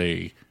way that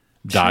they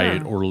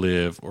diet or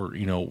live, or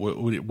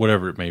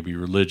whatever it may be,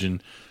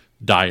 religion,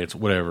 diets,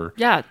 whatever.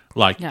 Yeah,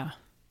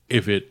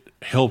 if it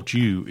helped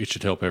you, it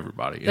should help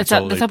everybody. That's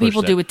how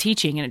people do with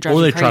teaching, and it drives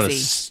me crazy. Or they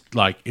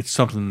try to, it's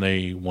something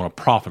they want to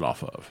profit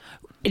off of.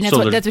 And that's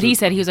what he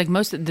said. He was like,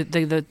 most of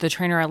the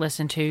trainer I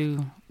listened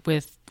to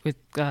with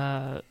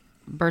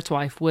Bert's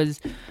wife was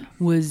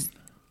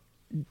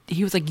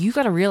he was like, you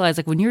got to realize,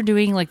 like, when you're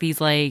doing like these,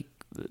 like,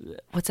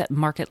 what's that,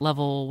 market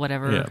level,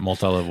 whatever. Yeah,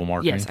 multi-level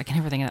marketing. Yes, I can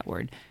never think of that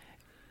word.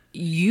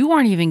 You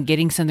aren't even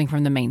getting something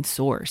from the main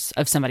source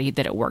of somebody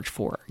that it worked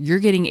for. You're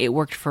getting it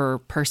worked for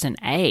person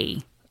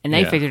A, and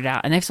they figured it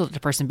out, and they've sold it to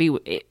person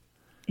B.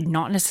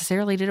 Not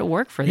necessarily did it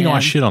work for them. I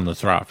shit on the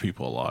Thrive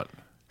people a lot.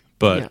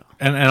 But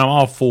and I'm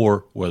all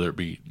for whether it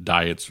be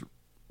diets,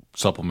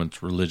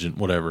 supplements, religion,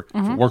 whatever.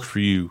 If it works for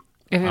you,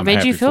 if it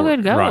made you feel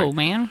good, go,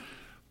 man.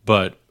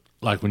 But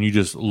like when you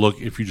just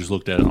if you just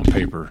looked at it on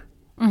paper,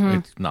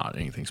 it's not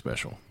anything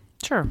special.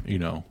 Sure.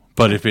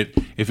 But if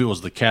it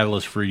was the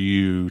catalyst for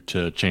you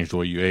to change the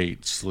way you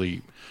ate,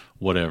 sleep,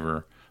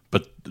 whatever,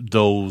 but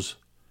those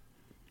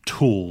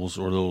tools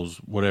or those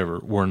whatever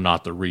were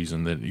not the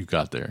reason that you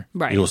got there.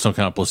 Right. It was some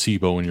kind of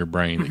placebo in your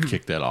brain that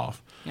kicked that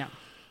off. Yeah.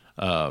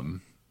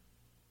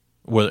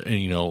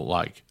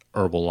 Like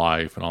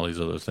Herbalife and all these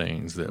other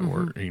things that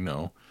were,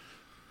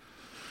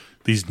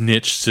 these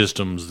niche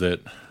systems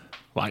that,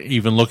 like,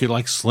 even look at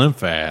like Slim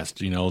Fast.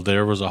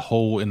 There was a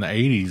whole in the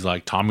 80s,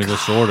 like Tommy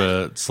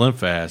Lasorda, Slim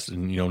Fast,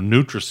 and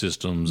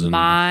Nutrisystems. And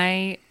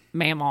my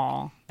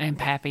mamaw and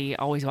pappy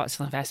always watched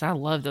Slim Fast. I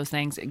love those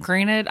things.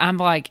 Granted, I'm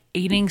like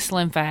eating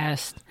Slim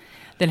Fast,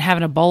 then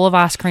having a bowl of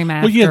ice cream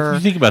after. Well, yeah, you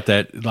think about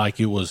that. Like,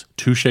 it was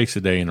 2 shakes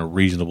a day and a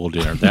reasonable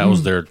dinner. That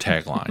was their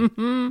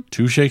tagline.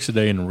 2 shakes a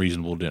day and a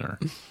reasonable dinner.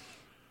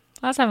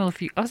 I was having a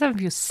few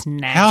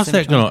snacks.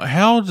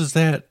 How does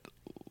that,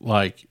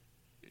 like,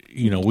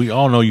 we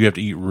all know you have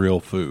to eat real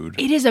food.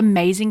 It is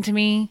amazing to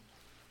me,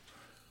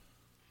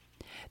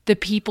 the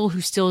people who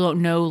still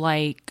don't know,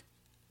 like,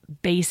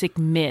 basic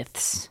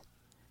myths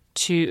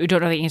don't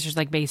know the answers,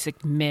 like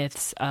basic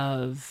myths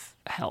of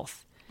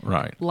health.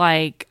 Right.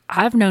 Like,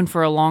 I've known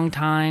for a long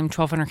time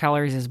 1,200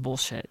 calories is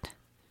bullshit.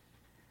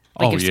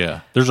 Like,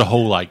 there's a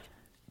whole, like,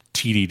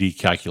 TDD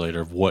calculator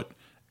of what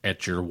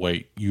at your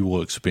weight you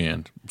will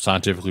expend,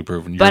 scientifically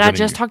proven. But I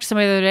just talked to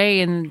somebody the other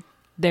day, and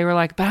they were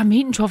like, but I'm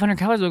eating 1,200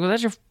 calories. I go,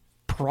 that's your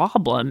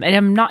problem.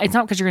 And it's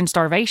not because you're in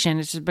starvation.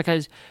 It's just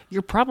because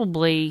you're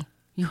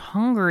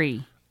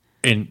hungry.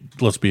 And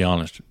let's be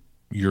honest,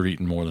 you're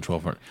eating more than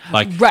 1,200.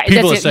 Like, right,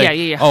 people that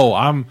say, oh,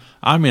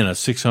 I'm in a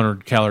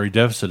 600 calorie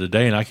deficit a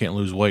day and I can't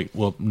lose weight.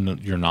 Well, no,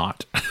 you're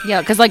not.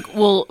 Yeah, because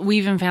we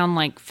even found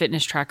like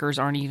fitness trackers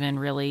aren't even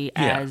really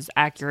as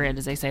accurate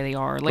as they say they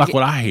are. Like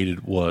what I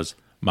hated was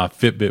my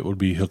Fitbit would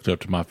be hooked up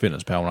to my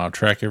FitnessPal when I would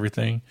track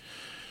everything.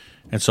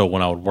 And so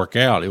when I would work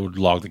out, it would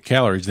log the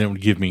calories. Then it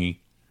would give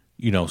me,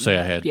 say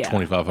I had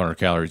 2,500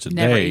 calories a day.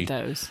 Never eat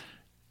those.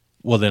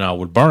 Well, then I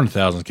would burn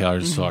 1,000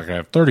 calories so I could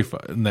have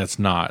 35. And that's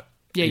not.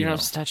 Yeah, you're not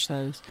supposed to touch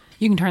those.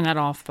 You can turn that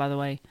off, by the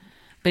way.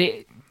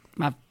 But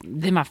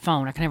my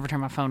phone. I can never turn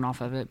my phone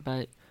off of it,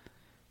 but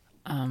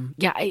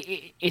yeah,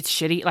 it's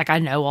shitty. Like I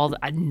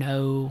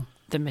know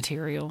the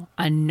material.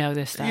 I know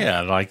this stuff.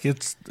 Yeah, like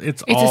it's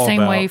It's all the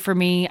same about, way for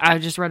me. I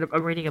just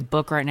I'm reading a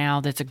book right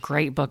now that's a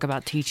great book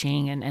about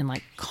teaching and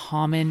like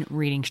common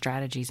reading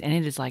strategies. And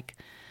it is like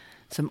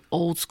some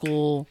old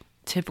school,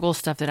 typical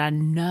stuff that I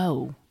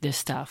know this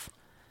stuff.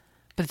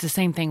 But it's the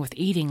same thing with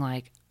eating.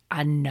 Like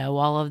I know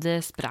all of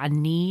this, but I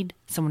need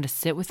someone to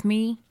sit with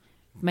me.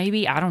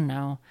 Maybe, I don't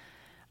know.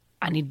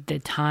 I need the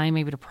time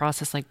maybe to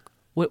process like,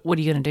 what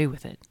are you going to do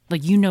with it?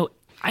 Like,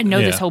 I know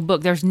this whole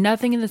book. There's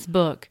nothing in this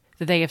book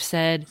that they have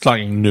said. It's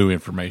like new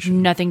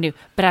information. Nothing new.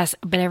 But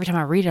every time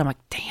I read it, I'm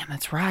like, damn,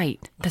 that's right.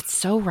 That's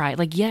so right.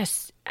 Like,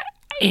 yes.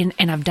 And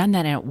I've done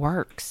that and it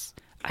works.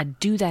 I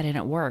do that and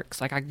it works.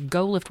 Like, I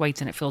go lift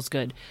weights and it feels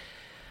good.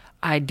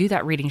 I do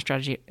that reading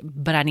strategy,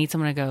 but I need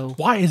someone to go.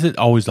 Why is it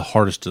always the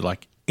hardest to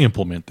like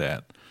implement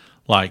that?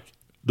 Like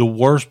the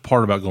worst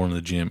part about going to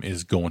the gym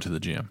is going to the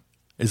gym.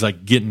 It's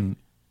like getting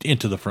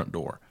into the front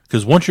door.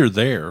 Because once you're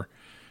there,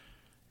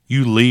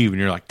 you leave and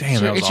you're like,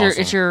 damn, that was awesome.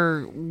 It's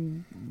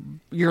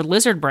your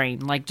lizard brain,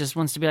 like, just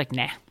wants to be like,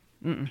 nah.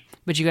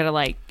 But you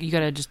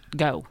gotta just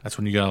go. That's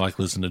when you gotta like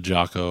listen to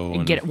Jocko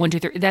and get it 1, 2,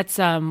 3. That's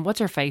what's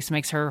her face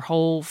makes her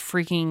whole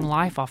freaking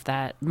life off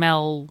that.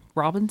 Mel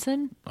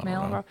Robinson.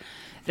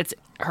 That's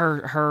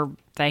her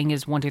thing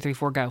is 1, 2, 3,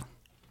 4, go,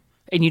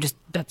 and you just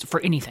that's for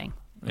anything.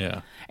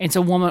 Yeah. And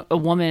so a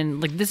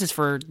woman like this is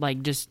for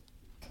like just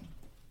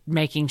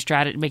making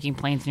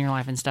plans in your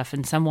life and stuff.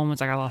 And some woman's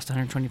like, I lost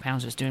 120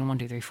 pounds just doing 1,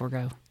 2, 3, 4,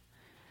 go.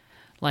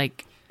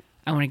 Like.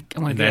 I want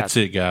to. That's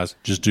it, guys.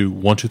 Just do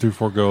 1, 2, 3,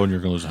 4, go, and you're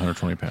going to lose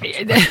 120 pounds.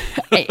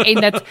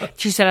 And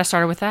she said I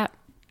started with that,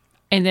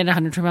 and then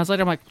 120 pounds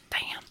later, I'm like,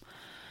 damn.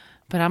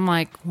 But I'm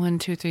like 1,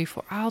 2, 3,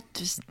 4. I'll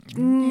just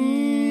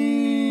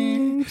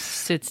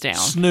sits down.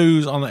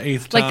 Snooze on the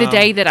 8th time. Like the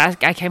day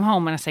that I came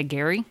home and I said,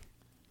 Gary,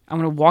 I'm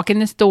going to walk in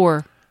this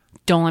door.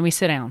 Don't let me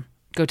sit down.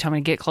 Go tell me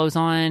to get clothes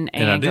on.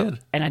 And I did.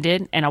 And I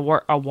did. And I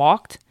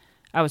walked.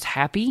 I was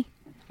happy.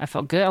 I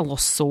felt good. A little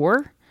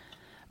sore,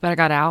 but I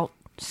got out.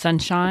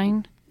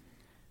 Sunshine.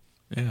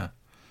 Yeah.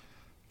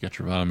 Got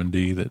your vitamin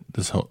D that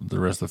the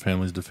rest of the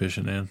family's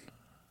deficient in.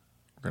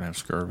 We're going to have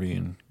scurvy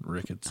and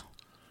rickets.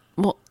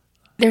 Well,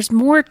 there's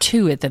more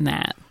to it than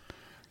that.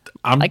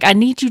 I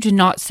need you to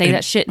not say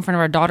that shit in front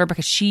of our daughter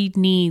because she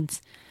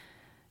needs,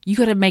 you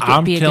got to make it be a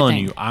good thing. I'm telling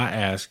you, I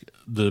asked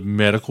the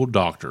medical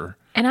doctor,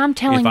 and I'm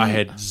telling if I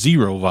had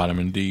 0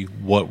 vitamin D,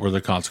 what were the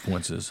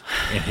consequences?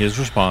 And his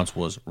response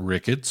was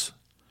rickets,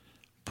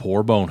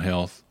 poor bone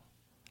health.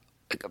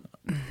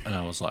 And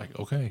I was like,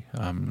 okay.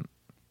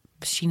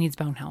 She needs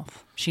bone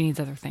health. She needs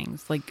other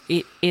things. Like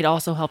it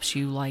also helps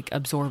you like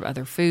absorb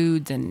other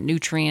foods and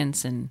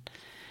nutrients. And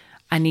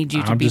I need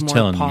you to be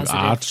more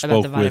positive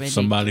about the vitamin D. I spoke with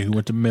somebody who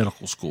went to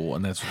medical school,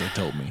 and that's what they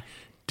told me.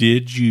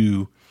 Did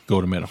you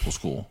go to medical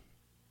school?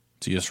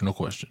 It's a yes or no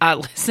question. I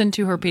listened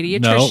to her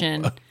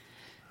pediatrician. No.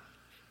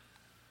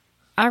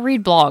 I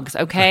read blogs.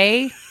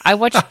 Okay, I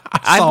watched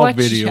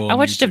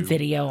a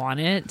video on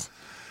it.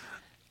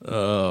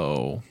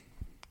 Oh.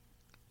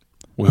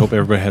 We hope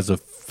everybody has a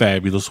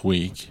fabulous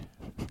week.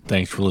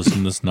 Thanks for listening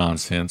to this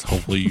nonsense.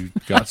 Hopefully you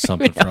got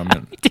something from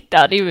it. We did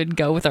not even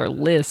go with our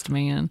list,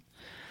 man.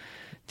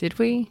 Did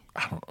we?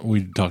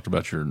 We talked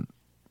about your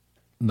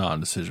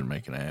non-decision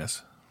making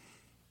ass.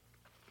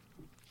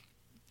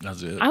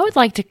 That's it. I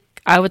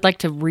would like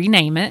to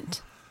rename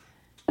it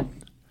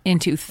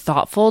into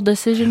thoughtful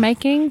decision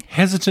making.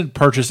 Hesitant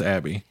purchase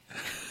Abby.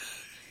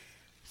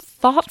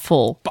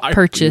 Thoughtful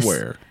purchase.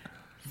 Beware.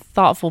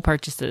 Thoughtful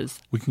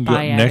purchases. We can go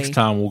next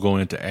time. We'll go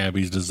into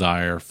Abby's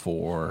desire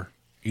for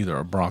either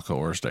a Bronco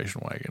or a station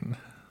wagon.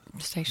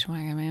 Station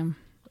wagon, man.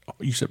 Oh,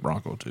 you said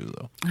Bronco too,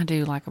 though. I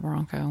do like a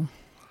Bronco.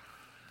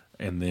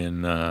 And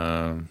then,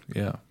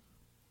 yeah.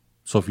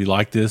 So if you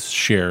like this,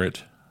 share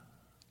it.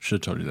 Should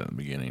have told you that in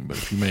the beginning, but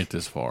if you made it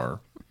this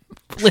far,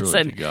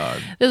 listen, to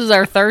God. This is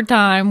our 3rd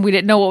time. We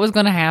didn't know what was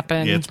going to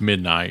happen. Yeah, it's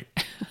midnight.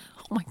 Oh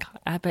my God!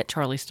 I bet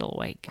Charlie's still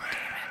awake.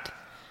 Damn it!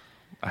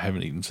 I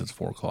haven't eaten since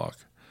 4 o'clock.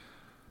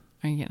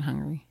 Are you getting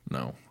hungry?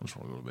 No, I just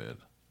want to go to bed.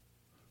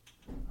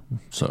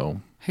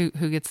 So who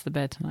gets the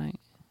bed tonight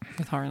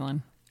with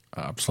Harlan?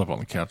 I slept on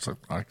the couch.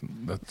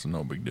 That's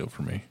no big deal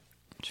for me.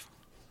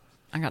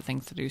 I got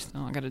things to do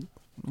still. I got to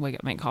wake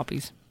up, make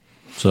copies.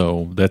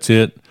 So that's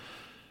it.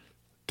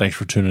 Thanks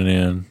for tuning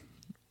in.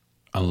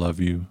 I love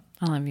you.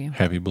 I love you.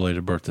 Happy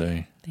belated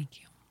birthday. Thank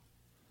you.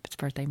 It's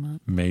birthday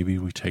month. Maybe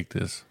we take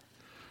this.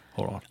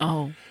 Hold on.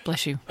 Oh,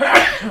 bless you.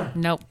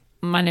 Nope.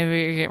 I know what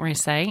you're getting ready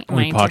to say.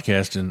 We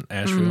podcast in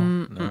Asheville.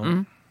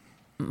 No.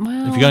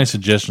 Well, if you got any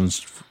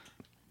suggestions,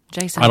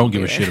 Jason, I don't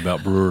give a shit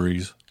about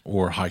breweries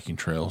or hiking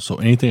trails. So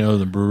anything other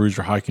than breweries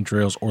or hiking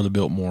trails or the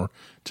Biltmore,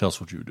 tell us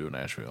what you would do in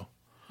Asheville.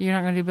 You're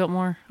not going to do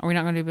Biltmore? Are we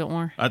not going to do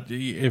Biltmore?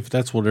 If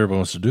that's what everyone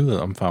wants to do,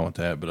 I'm fine with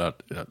that.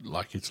 But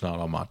it's not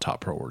on my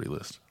top priority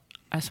list.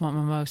 I just want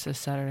mimosas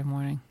Saturday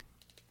morning.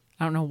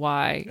 I don't know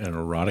why. An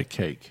erotic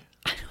cake.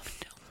 I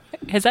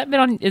don't know. Has that been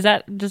on? Is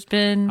that just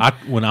been?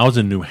 When I was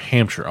in New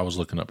Hampshire, I was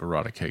looking up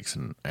erotic cakes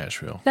in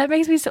Asheville. That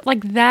makes me so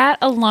like that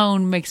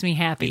alone makes me You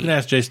happy. can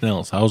ask Jason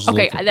Ellis. I was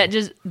Okay,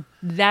 looking-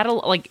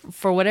 that'll like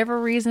for whatever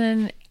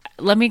reason.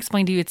 Let me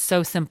explain to you. It's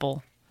so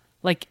simple.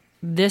 Like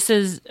this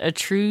is a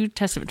true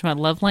testament to my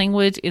love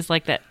language. Is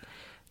like that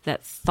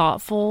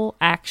thoughtful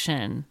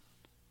action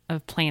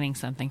of planning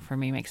something for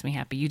me makes me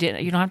happy. You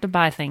don't have to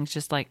buy things.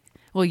 Just like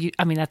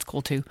that's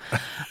cool too.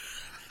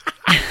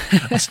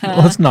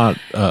 Let's not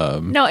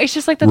No, it's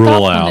just like the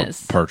rule out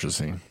thoughtfulness.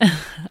 purchasing.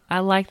 I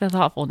like the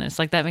thoughtfulness.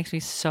 Like that makes me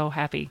so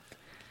happy.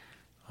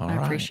 All I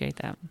right. appreciate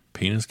that.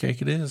 Penis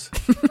cake it is.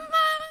 I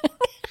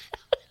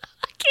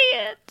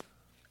can't.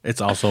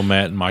 It's also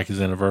Matt and Mike's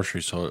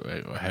anniversary, so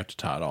I have to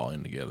tie it all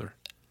in together.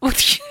 What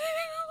does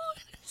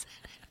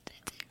that have to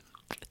do?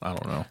 I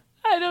don't know.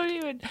 I don't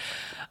even.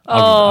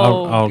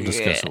 I'll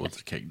discuss it with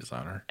the cake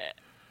designer.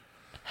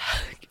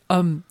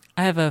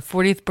 I have a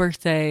 40th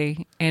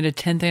birthday and a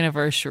 10th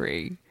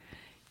anniversary.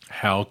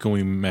 How can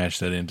we match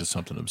that into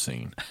something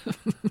obscene,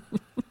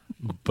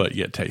 but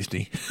yet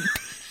tasty?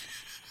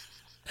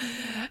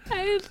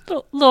 It's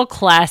a little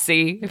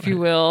classy, if you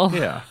will.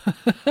 Yeah.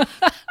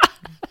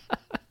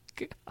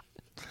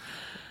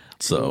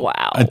 So,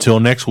 Wow. until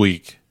next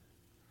week,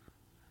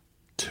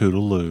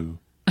 toodaloo,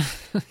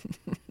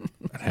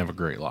 and have a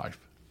great life.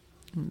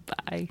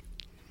 Bye.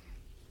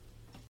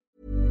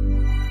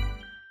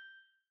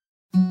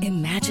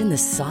 Imagine the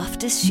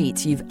softest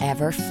sheets you've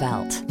ever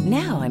felt.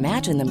 Now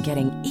imagine them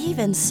getting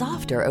even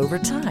softer over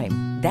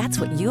time.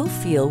 That's what you'll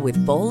feel with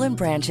Boll &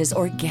 Branch's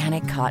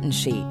organic cotton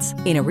sheets.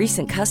 In a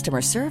recent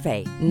customer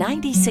survey,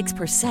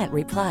 96%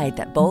 replied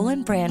that Boll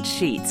 & Branch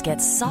sheets get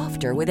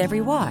softer with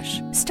every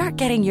wash. Start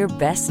getting your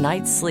best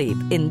night's sleep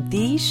in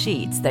these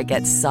sheets that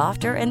get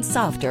softer and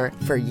softer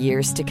for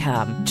years to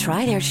come.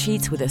 Try their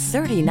sheets with a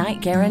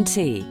 30-night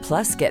guarantee.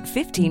 Plus, get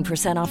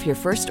 15% off your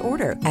first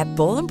order at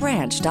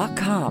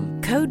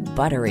bollandbranch.com. Code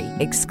BUTTERY.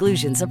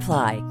 Exclusions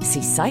apply.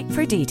 See site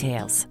for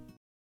details.